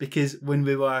comeuppance because when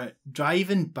we were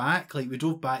driving back, we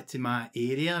drove back to my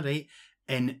area, right?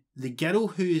 And the girl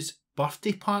whose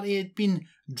birthday party had been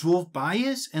drove by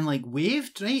us and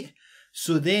waved, right?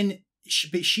 So then,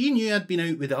 but she knew I'd been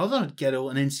out with the other girl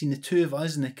and then seen the two of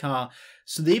us in the car.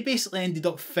 So they basically ended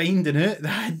up finding out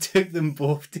that I took them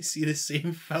both to see the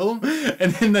same film.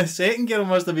 And then the second girl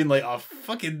must have been like, oh,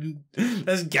 fucking,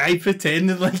 this guy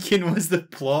pretending like he knows the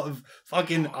plot of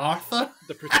fucking Arthur.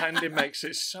 The pretending makes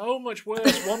it so much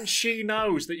worse. Once she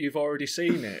knows that you've already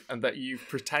seen it and that you've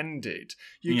pretended,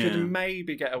 you could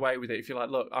maybe get away with it if you're like,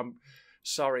 look, I'm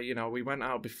sorry, we went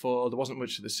out before, there wasn't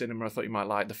much of the cinema, I thought you might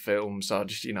like the film, so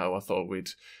just, I thought we'd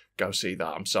go see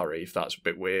that. I'm sorry if that's a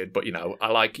bit weird, but, I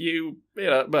like you,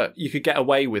 but you could get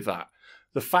away with that.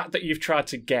 The fact that you've tried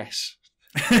to guess,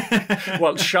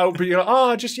 well, show, but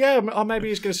or maybe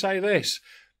he's going to say this.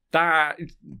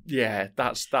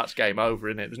 That's game over,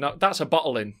 isn't it? That's a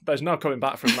bottling. There's no coming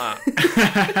back from that.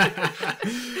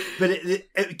 But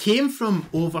it came from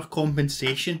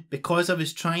overcompensation because I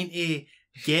was trying to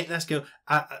get this girl.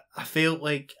 I felt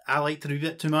like I liked her a wee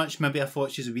bit too much. Maybe I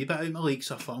thought she's a wee bit out of my league,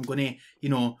 so I thought I'm going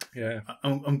to,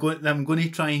 I'm going to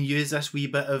try and use this wee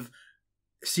bit of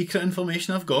secret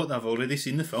information I've got that I've already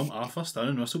seen the film Arthur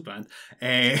starring Russell Brand,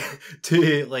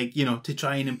 to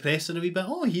try and impress her a wee bit.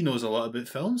 Oh, he knows a lot about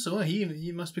film, so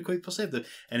he must be quite perceptive.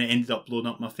 And it ended up blowing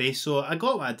up my face, so I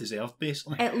got what I deserved,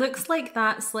 basically. It looks like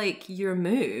that's your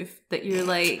move, that you're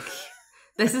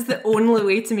this is the only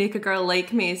way to make a girl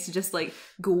like me, is to just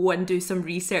go and do some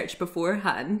research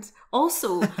beforehand.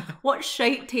 Also, what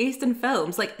shite taste in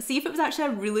films. See if it was actually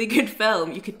a really good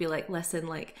film, you could be like, listen,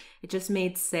 it just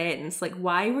made sense.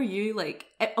 Why were you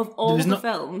of all the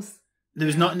films? There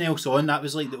was nothing else on. That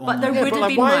was the only. But there would have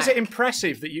been. Why is it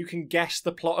impressive that you can guess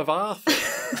the plot of Arthur?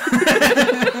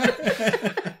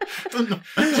 Don't know.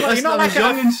 You're not like a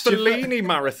Fellini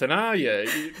marathon, are you?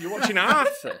 You're watching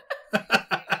Arthur.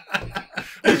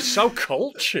 Oh, he's so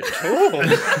cultured.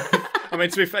 Oh. I mean,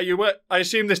 to be fair, I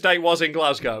assume this date was in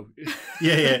Glasgow.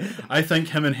 Yeah. I think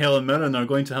him and Helen Mirren are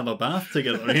going to have a bath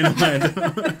together.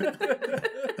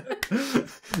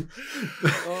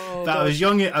 But I was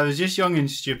young. I was just young and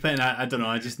stupid, and I don't know.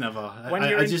 I just never.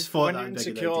 I just thought when you're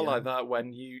insecure like that,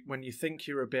 when you think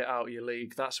you're a bit out of your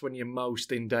league, that's when you're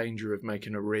most in danger of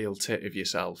making a real tit of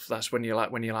yourself. That's when you're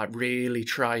really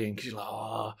trying, because you're like,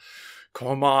 oh,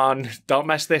 come on, don't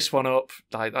mess this one up.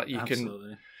 Like that, you Absolutely.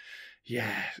 Can.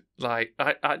 Yeah, do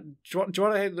you want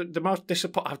to hear the most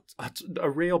disappointing? A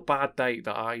real bad date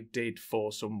that I did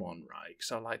for someone, right?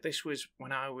 So this was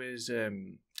when I was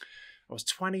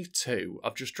 22.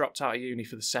 I've just dropped out of uni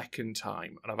for the second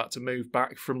time, and I've had to move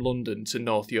back from London to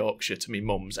North Yorkshire to my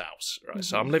mum's house, right? Mm-hmm.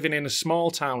 So I'm living in a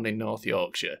small town in North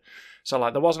Yorkshire. So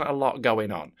there wasn't a lot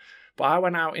going on. But I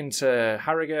went out into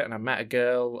Harrogate and I met a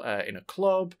girl in a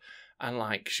club, and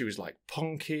she was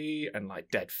punky and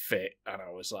dead fit, and I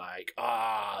was like,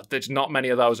 there's not many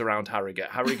of those around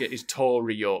Harrogate. Harrogate is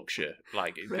Tory Yorkshire,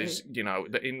 there's,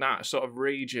 in that sort of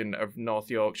region of North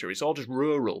Yorkshire, it's all just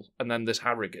rural, and then there's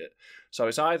Harrogate, so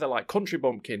it's either country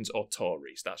bumpkins or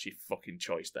Tories. That's your fucking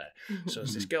choice there. So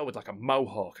there's this girl with a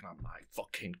mohawk, and I'm like,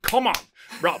 fucking come on,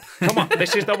 Rob, come on,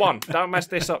 this is the one, don't mess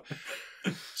this up.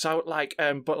 So like,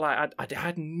 but like, I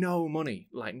had no money,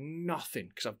 like nothing,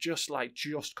 because I've just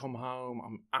come home.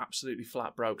 I'm absolutely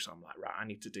flat broke. So I'm like, right, I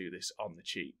need to do this on the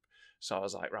cheap. So I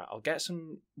was like, right, I'll get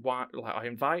some wine. Like, I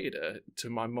invited her to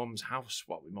my mum's house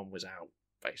while my mum was out.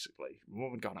 Basically, my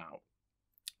mum had gone out.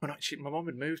 When my mum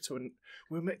had moved to,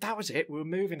 that was it. We were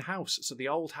moving house, so the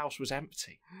old house was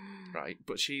empty, right?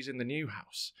 But she's in the new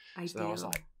house. So I was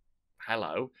like,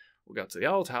 hello. We'll go to the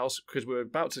old house because we were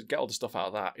about to get all the stuff out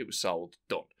of that. It was sold,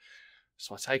 done.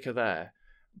 So I take her there,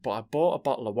 but I bought a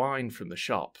bottle of wine from the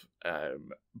shop,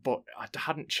 but I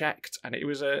hadn't checked, and it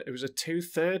was a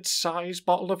 2/3 size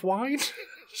bottle of wine.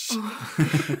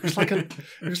 It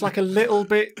was like a little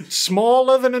bit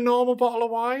smaller than a normal bottle of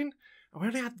wine. I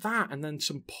only had that, and then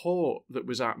some port that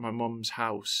was at my mum's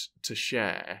house to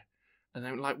share, and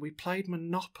then like we played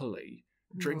Monopoly,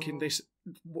 drinking this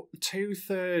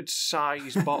 2/3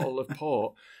 size bottle of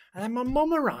port. And then my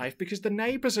mum arrived because the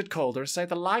neighbours had called her and said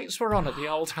the lights were on at the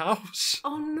old house.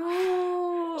 Oh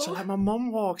no! So like my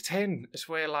mum walked in as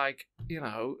we're like, you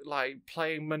know, like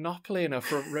playing Monopoly in her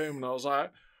front room, and I was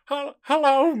like,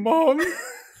 "Hello, Mum."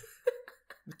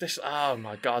 Oh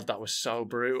my God, that was so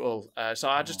brutal. So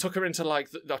I just took her into I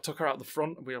took her out the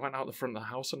front. We went out the front of the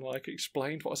house and like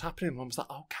explained what was happening. Mum was like,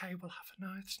 "Okay, we'll have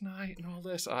a nice night and all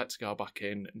this." I had to go back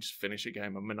in and just finish a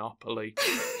game of Monopoly.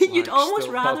 You'd almost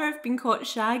rather have been caught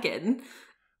shagging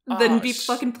than be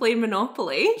fucking playing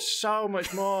Monopoly. So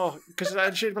much more, because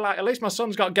then she'd be like, "At least my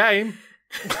son's got game."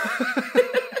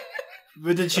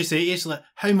 What did she say? It's like,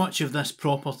 how much of this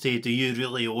property do you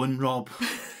really own, Rob?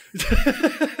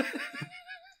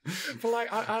 But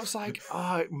like, I was like,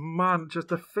 oh man, just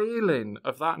the feeling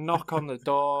of that knock on the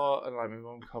door and like my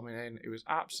mum coming in, it was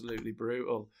absolutely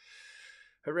brutal.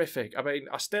 Horrific. I mean,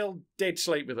 I still did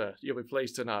sleep with her, you'll be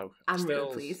pleased to know. I'm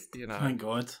really pleased. You know, thank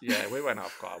God. Yeah, we went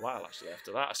out for quite a while actually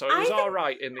after that. So it was all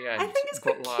right in the end. I think it's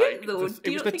quite cute though.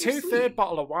 It was the 2/3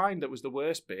 bottle of wine that was the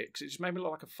worst bit, because it just made me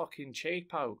look like a fucking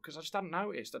cheapo, because I just hadn't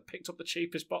noticed. I picked up the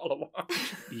cheapest bottle of wine.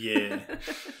 Yeah.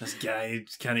 This guy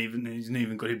he's not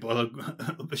even going to bother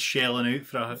shelling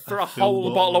out for a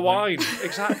whole bottle of wine.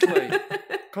 Exactly.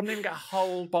 Couldn't even get a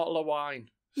whole bottle of wine.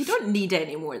 You don't need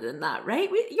any more than that, right?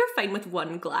 You're fine with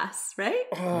one glass, right?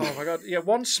 Oh my God, yeah,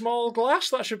 one small glass,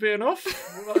 that should be enough.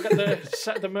 We'll get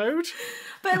set the mood.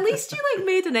 But at least you like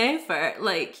made an effort.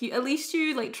 Like at least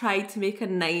you like tried to make a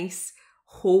nice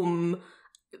home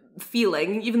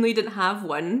feeling, even though you didn't have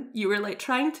one. You were like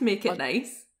trying to make it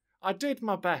nice. I did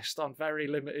my best on very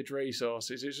limited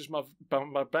resources. It's just my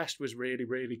best was really,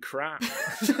 really crap.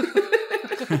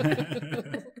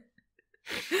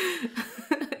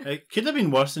 It could have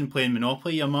been worse than playing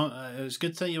Monopoly. Your mum, it was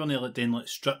good that you weren't like doing like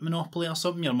strip Monopoly or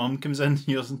something. Your mum comes in,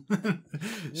 you're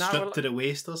stripped to the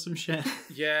waist or some shit.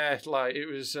 Yeah, like it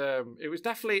was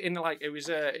definitely in like it was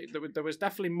there was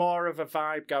definitely more of a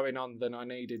vibe going on than I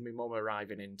needed my mum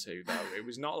arriving into though. It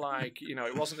was not like, you know,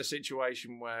 it wasn't a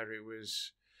situation where it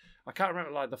was. I can't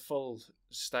remember like the full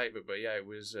statement, but yeah, it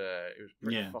was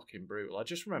pretty fucking brutal. I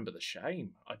just remember the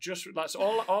shame. That's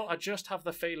all. I just have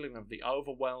the feeling of the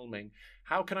overwhelming.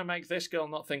 How can I make this girl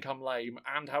not think I'm lame?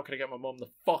 And how can I get my mum the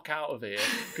fuck out of here?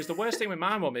 Because the worst thing with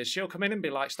my mum is she'll come in and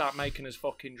be like, start making us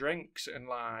fucking drinks and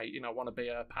like, you know, want to be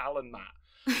her pal and that.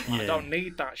 Yeah. I don't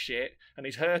need that shit, and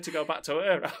it's her to go back to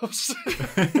her house.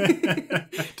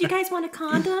 Do you guys want a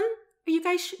condom? Are you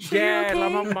guys sure yeah, you're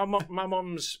okay? like my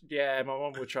mum's my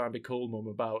mum would try and be cool mum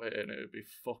about it, and it would be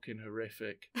fucking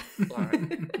horrific. Like,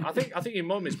 I think your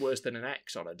mum is worse than an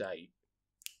ex on a date.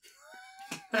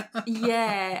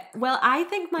 Yeah, well, I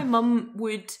think my mum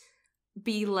would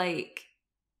be like,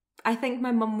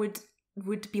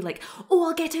 would be like, oh,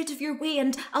 I'll get out of your way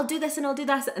and I'll do this and I'll do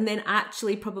that, and then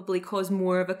actually probably cause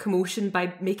more of a commotion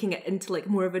by making it into like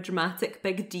more of a dramatic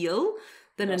big deal.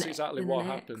 That's exactly what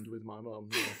happened with my mum.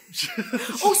 Yeah.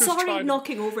 Oh, sorry,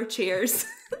 knocking over chairs.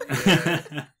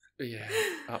 Yeah,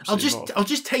 absolutely. I'll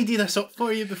just tidy this up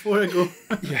for you before I go.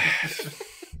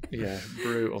 Yeah,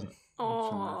 brutal.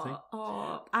 And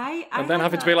then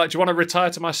having to be like, do you want to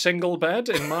retire to my single bed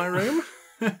in my room?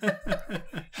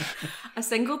 A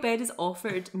single bed is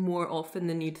offered more often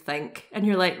than you'd think, and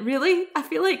you're like, really? I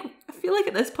feel like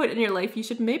at this point in your life, you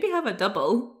should maybe have a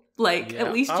double. Like,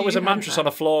 at least I was a mattress on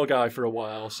a floor guy for a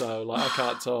while, so like I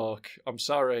can't talk. I'm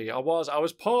sorry. I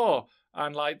was poor,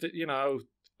 and like, you know,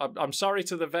 I'm sorry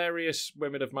to the various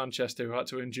women of Manchester who had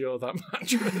to endure that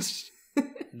mattress.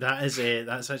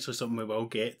 That's actually something we will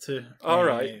get to. All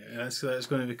right, that's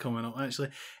going to be coming up actually.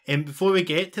 And before we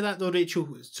get to that though,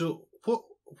 Rachel, so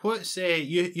what's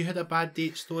you had a bad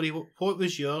date story? What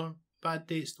was your bad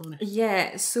dates, don't you?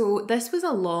 Yeah, so this was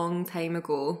a long time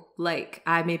ago. Like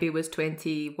I maybe was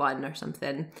 21 or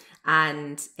something,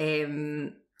 and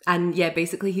yeah,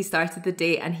 basically he started the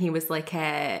date and he was like,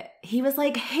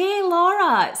 "Hey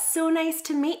Laura, it's so nice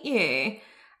to meet you,"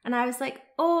 and I was like,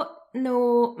 "Oh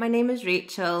no, my name is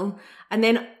Rachel," and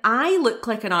then I look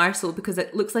like an arsehole because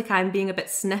it looks like I'm being a bit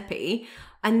snippy.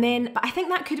 And then, but I think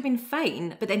that could have been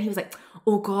fine. But then he was like,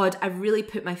 "Oh God, I've really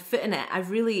put my foot in it.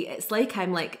 It's like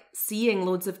I'm like seeing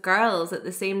loads of girls at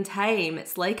the same time.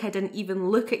 It's like I didn't even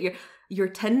look at your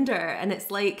Tinder." And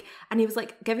it's like, and he was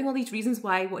like giving all these reasons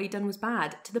why what he'd done was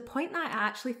bad, to the point that I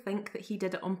actually think that he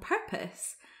did it on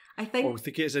purpose. I think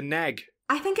it was a neg.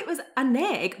 I think it was a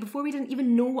neg before we didn't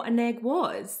even know what a neg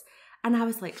was. And I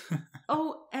was like,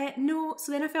 no.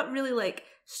 So then I felt really like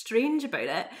strange about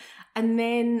it. And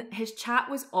then his chat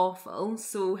was awful.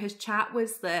 So his chat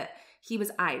was that he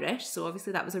was Irish. So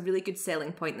obviously that was a really good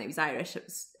selling point that he was Irish.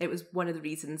 It was one of the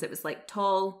reasons. It was like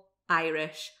tall,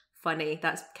 Irish, funny.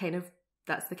 That's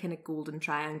the kind of golden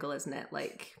triangle, isn't it?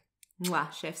 Like,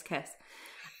 mwah, chef's kiss.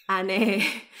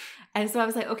 And so I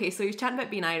was like, okay, so he was chatting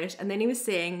about being Irish. And then he was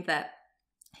saying that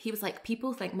he was like,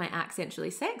 people think my accent's really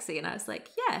sexy. And I was like,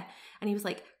 yeah. And he was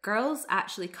like, girls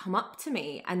actually come up to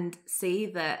me and say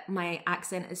that my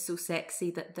accent is so sexy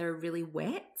that they're really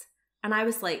wet. And I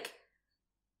was like,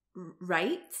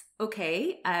 right,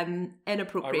 okay,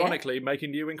 inappropriate. Ironically,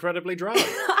 making you incredibly dry.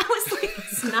 I was like,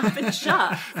 snapping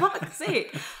shut, fuck's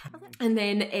sake. And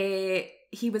then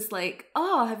he was like,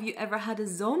 oh, have you ever had a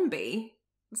zombie?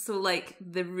 So like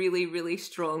the really, really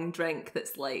strong drink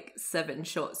that's like 7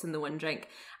 shots in the one drink.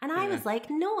 And I was like,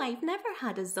 no, I've never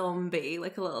had a zombie,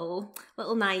 like a little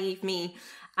naive me.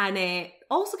 And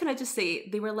also, can I just say,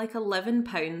 they were like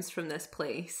 £11 from this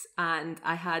place and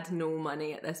I had no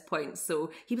money at this point.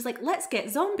 So he was like, let's get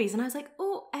zombies. And I was like,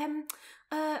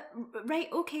 right,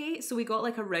 okay. So we got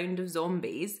like a round of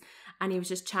zombies and he was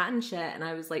just chatting shit and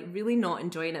I was like really not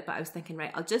enjoying it, but I was thinking, right,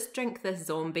 I'll just drink this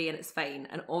zombie and it's fine.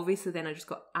 And obviously then I just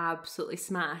got absolutely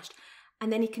smashed.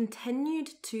 And then he continued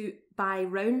to buy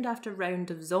round after round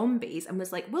of zombies and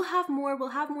was like, we'll have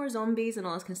more zombies and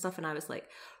all this kind of stuff. And I was like,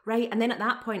 right. And then at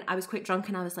that point I was quite drunk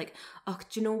and I was like, oh,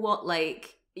 do you know what?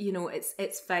 Like, you know,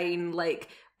 it's fine. Like,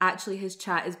 actually his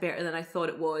chat is better than I thought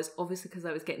it was, obviously because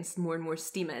I was getting more and more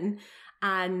steaming.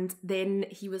 And then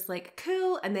he was like,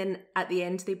 cool. And then at the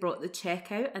end, they brought the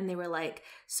check out and they were like,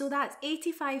 so that's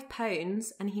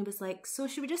 £85. And he was like, so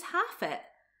should we just half it?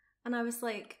 And I was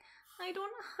like, I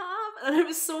don't have. And it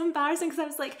was so embarrassing because I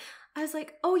was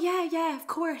like, oh yeah, of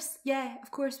course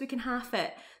we can half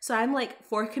it. So I'm like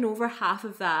forking over half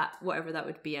of that, whatever that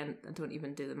would be. And I don't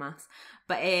even do the maths.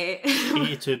 But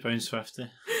 £82.50.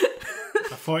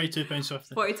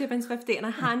 £42.50. £42.50, and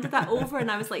I handed that over and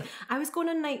I was like, I was going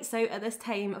on nights out at this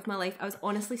time of my life. I was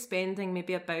honestly spending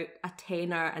maybe about a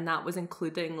tenner, and that was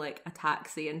including like a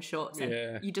taxi and shots.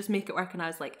 And you just make it work. And I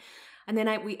was like, and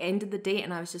then we ended the date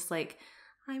and I was just like,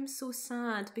 I'm so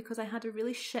sad because I had a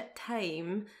really shit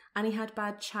time and he had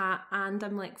bad chat and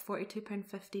I'm like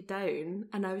 £42.50 down,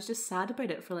 and I was just sad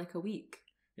about it for like a week.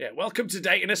 Yeah, welcome to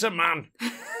dating as a man.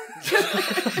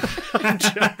 I'm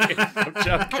joking.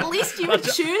 At least you would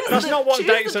choose. That's not what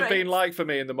dates have been like for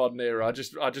me in the modern era. I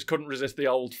just couldn't resist the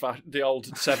old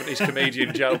 70s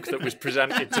comedian joke that was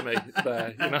presented to me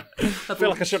there. You know, I feel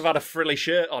like I should have had a frilly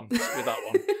shirt on with that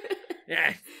one.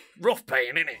 Yeah, rough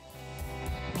paying, innit?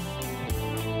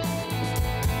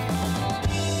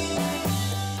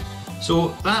 So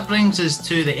that brings us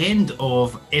to the end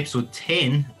of episode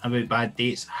 10 about bad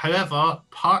dates. However,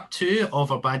 part 2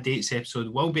 of our bad dates episode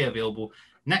will be available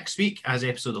next week as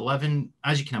episode 11.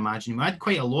 As you can imagine, we had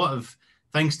quite a lot of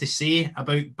things to say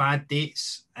about bad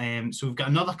dates. So we've got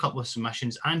another couple of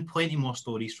submissions and plenty more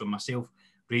stories from myself,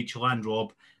 Rachel and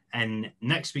Rob in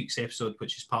next week's episode,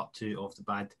 which is part 2 of the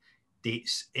bad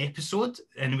dates episode.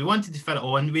 And we wanted to fit it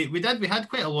all in. We had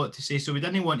quite a lot to say, so we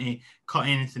didn't want to cut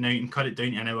anything out and cut it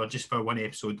down to an hour just for one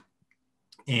episode,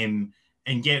 and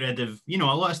get rid of, you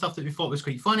know, a lot of stuff that we thought was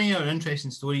quite funny or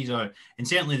interesting stories, and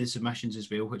certainly the submissions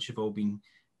as well, which have all been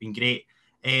great.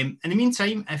 In the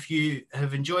meantime, if you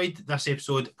have enjoyed this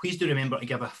episode, please do remember to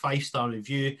give a 5-star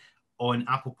review on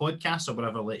Apple Podcasts or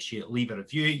wherever lets you leave a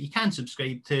review. You can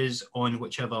subscribe to us on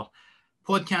whichever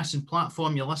podcasting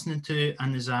platform you're listening to,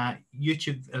 and there's a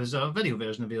video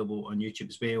version available on YouTube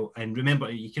as well. And remember,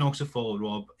 you can also follow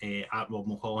Rob at Rob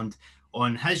Mulholland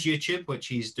on his YouTube, which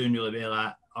he's doing really well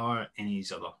at, or any of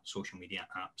his other social media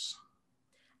apps.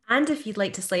 And if you'd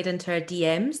like to slide into our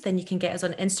DMs, then you can get us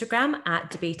on Instagram at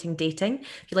Debating Dating.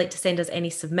 If you'd like to send us any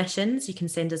submissions, you can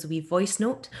send us a wee voice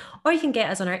note, or you can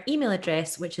get us on our email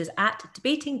address, which is at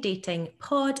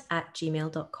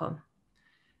debatingdatingpod@gmail.com.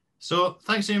 So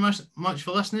thanks very much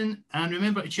for listening, and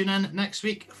remember to tune in next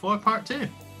week for part 2.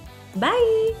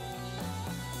 Bye!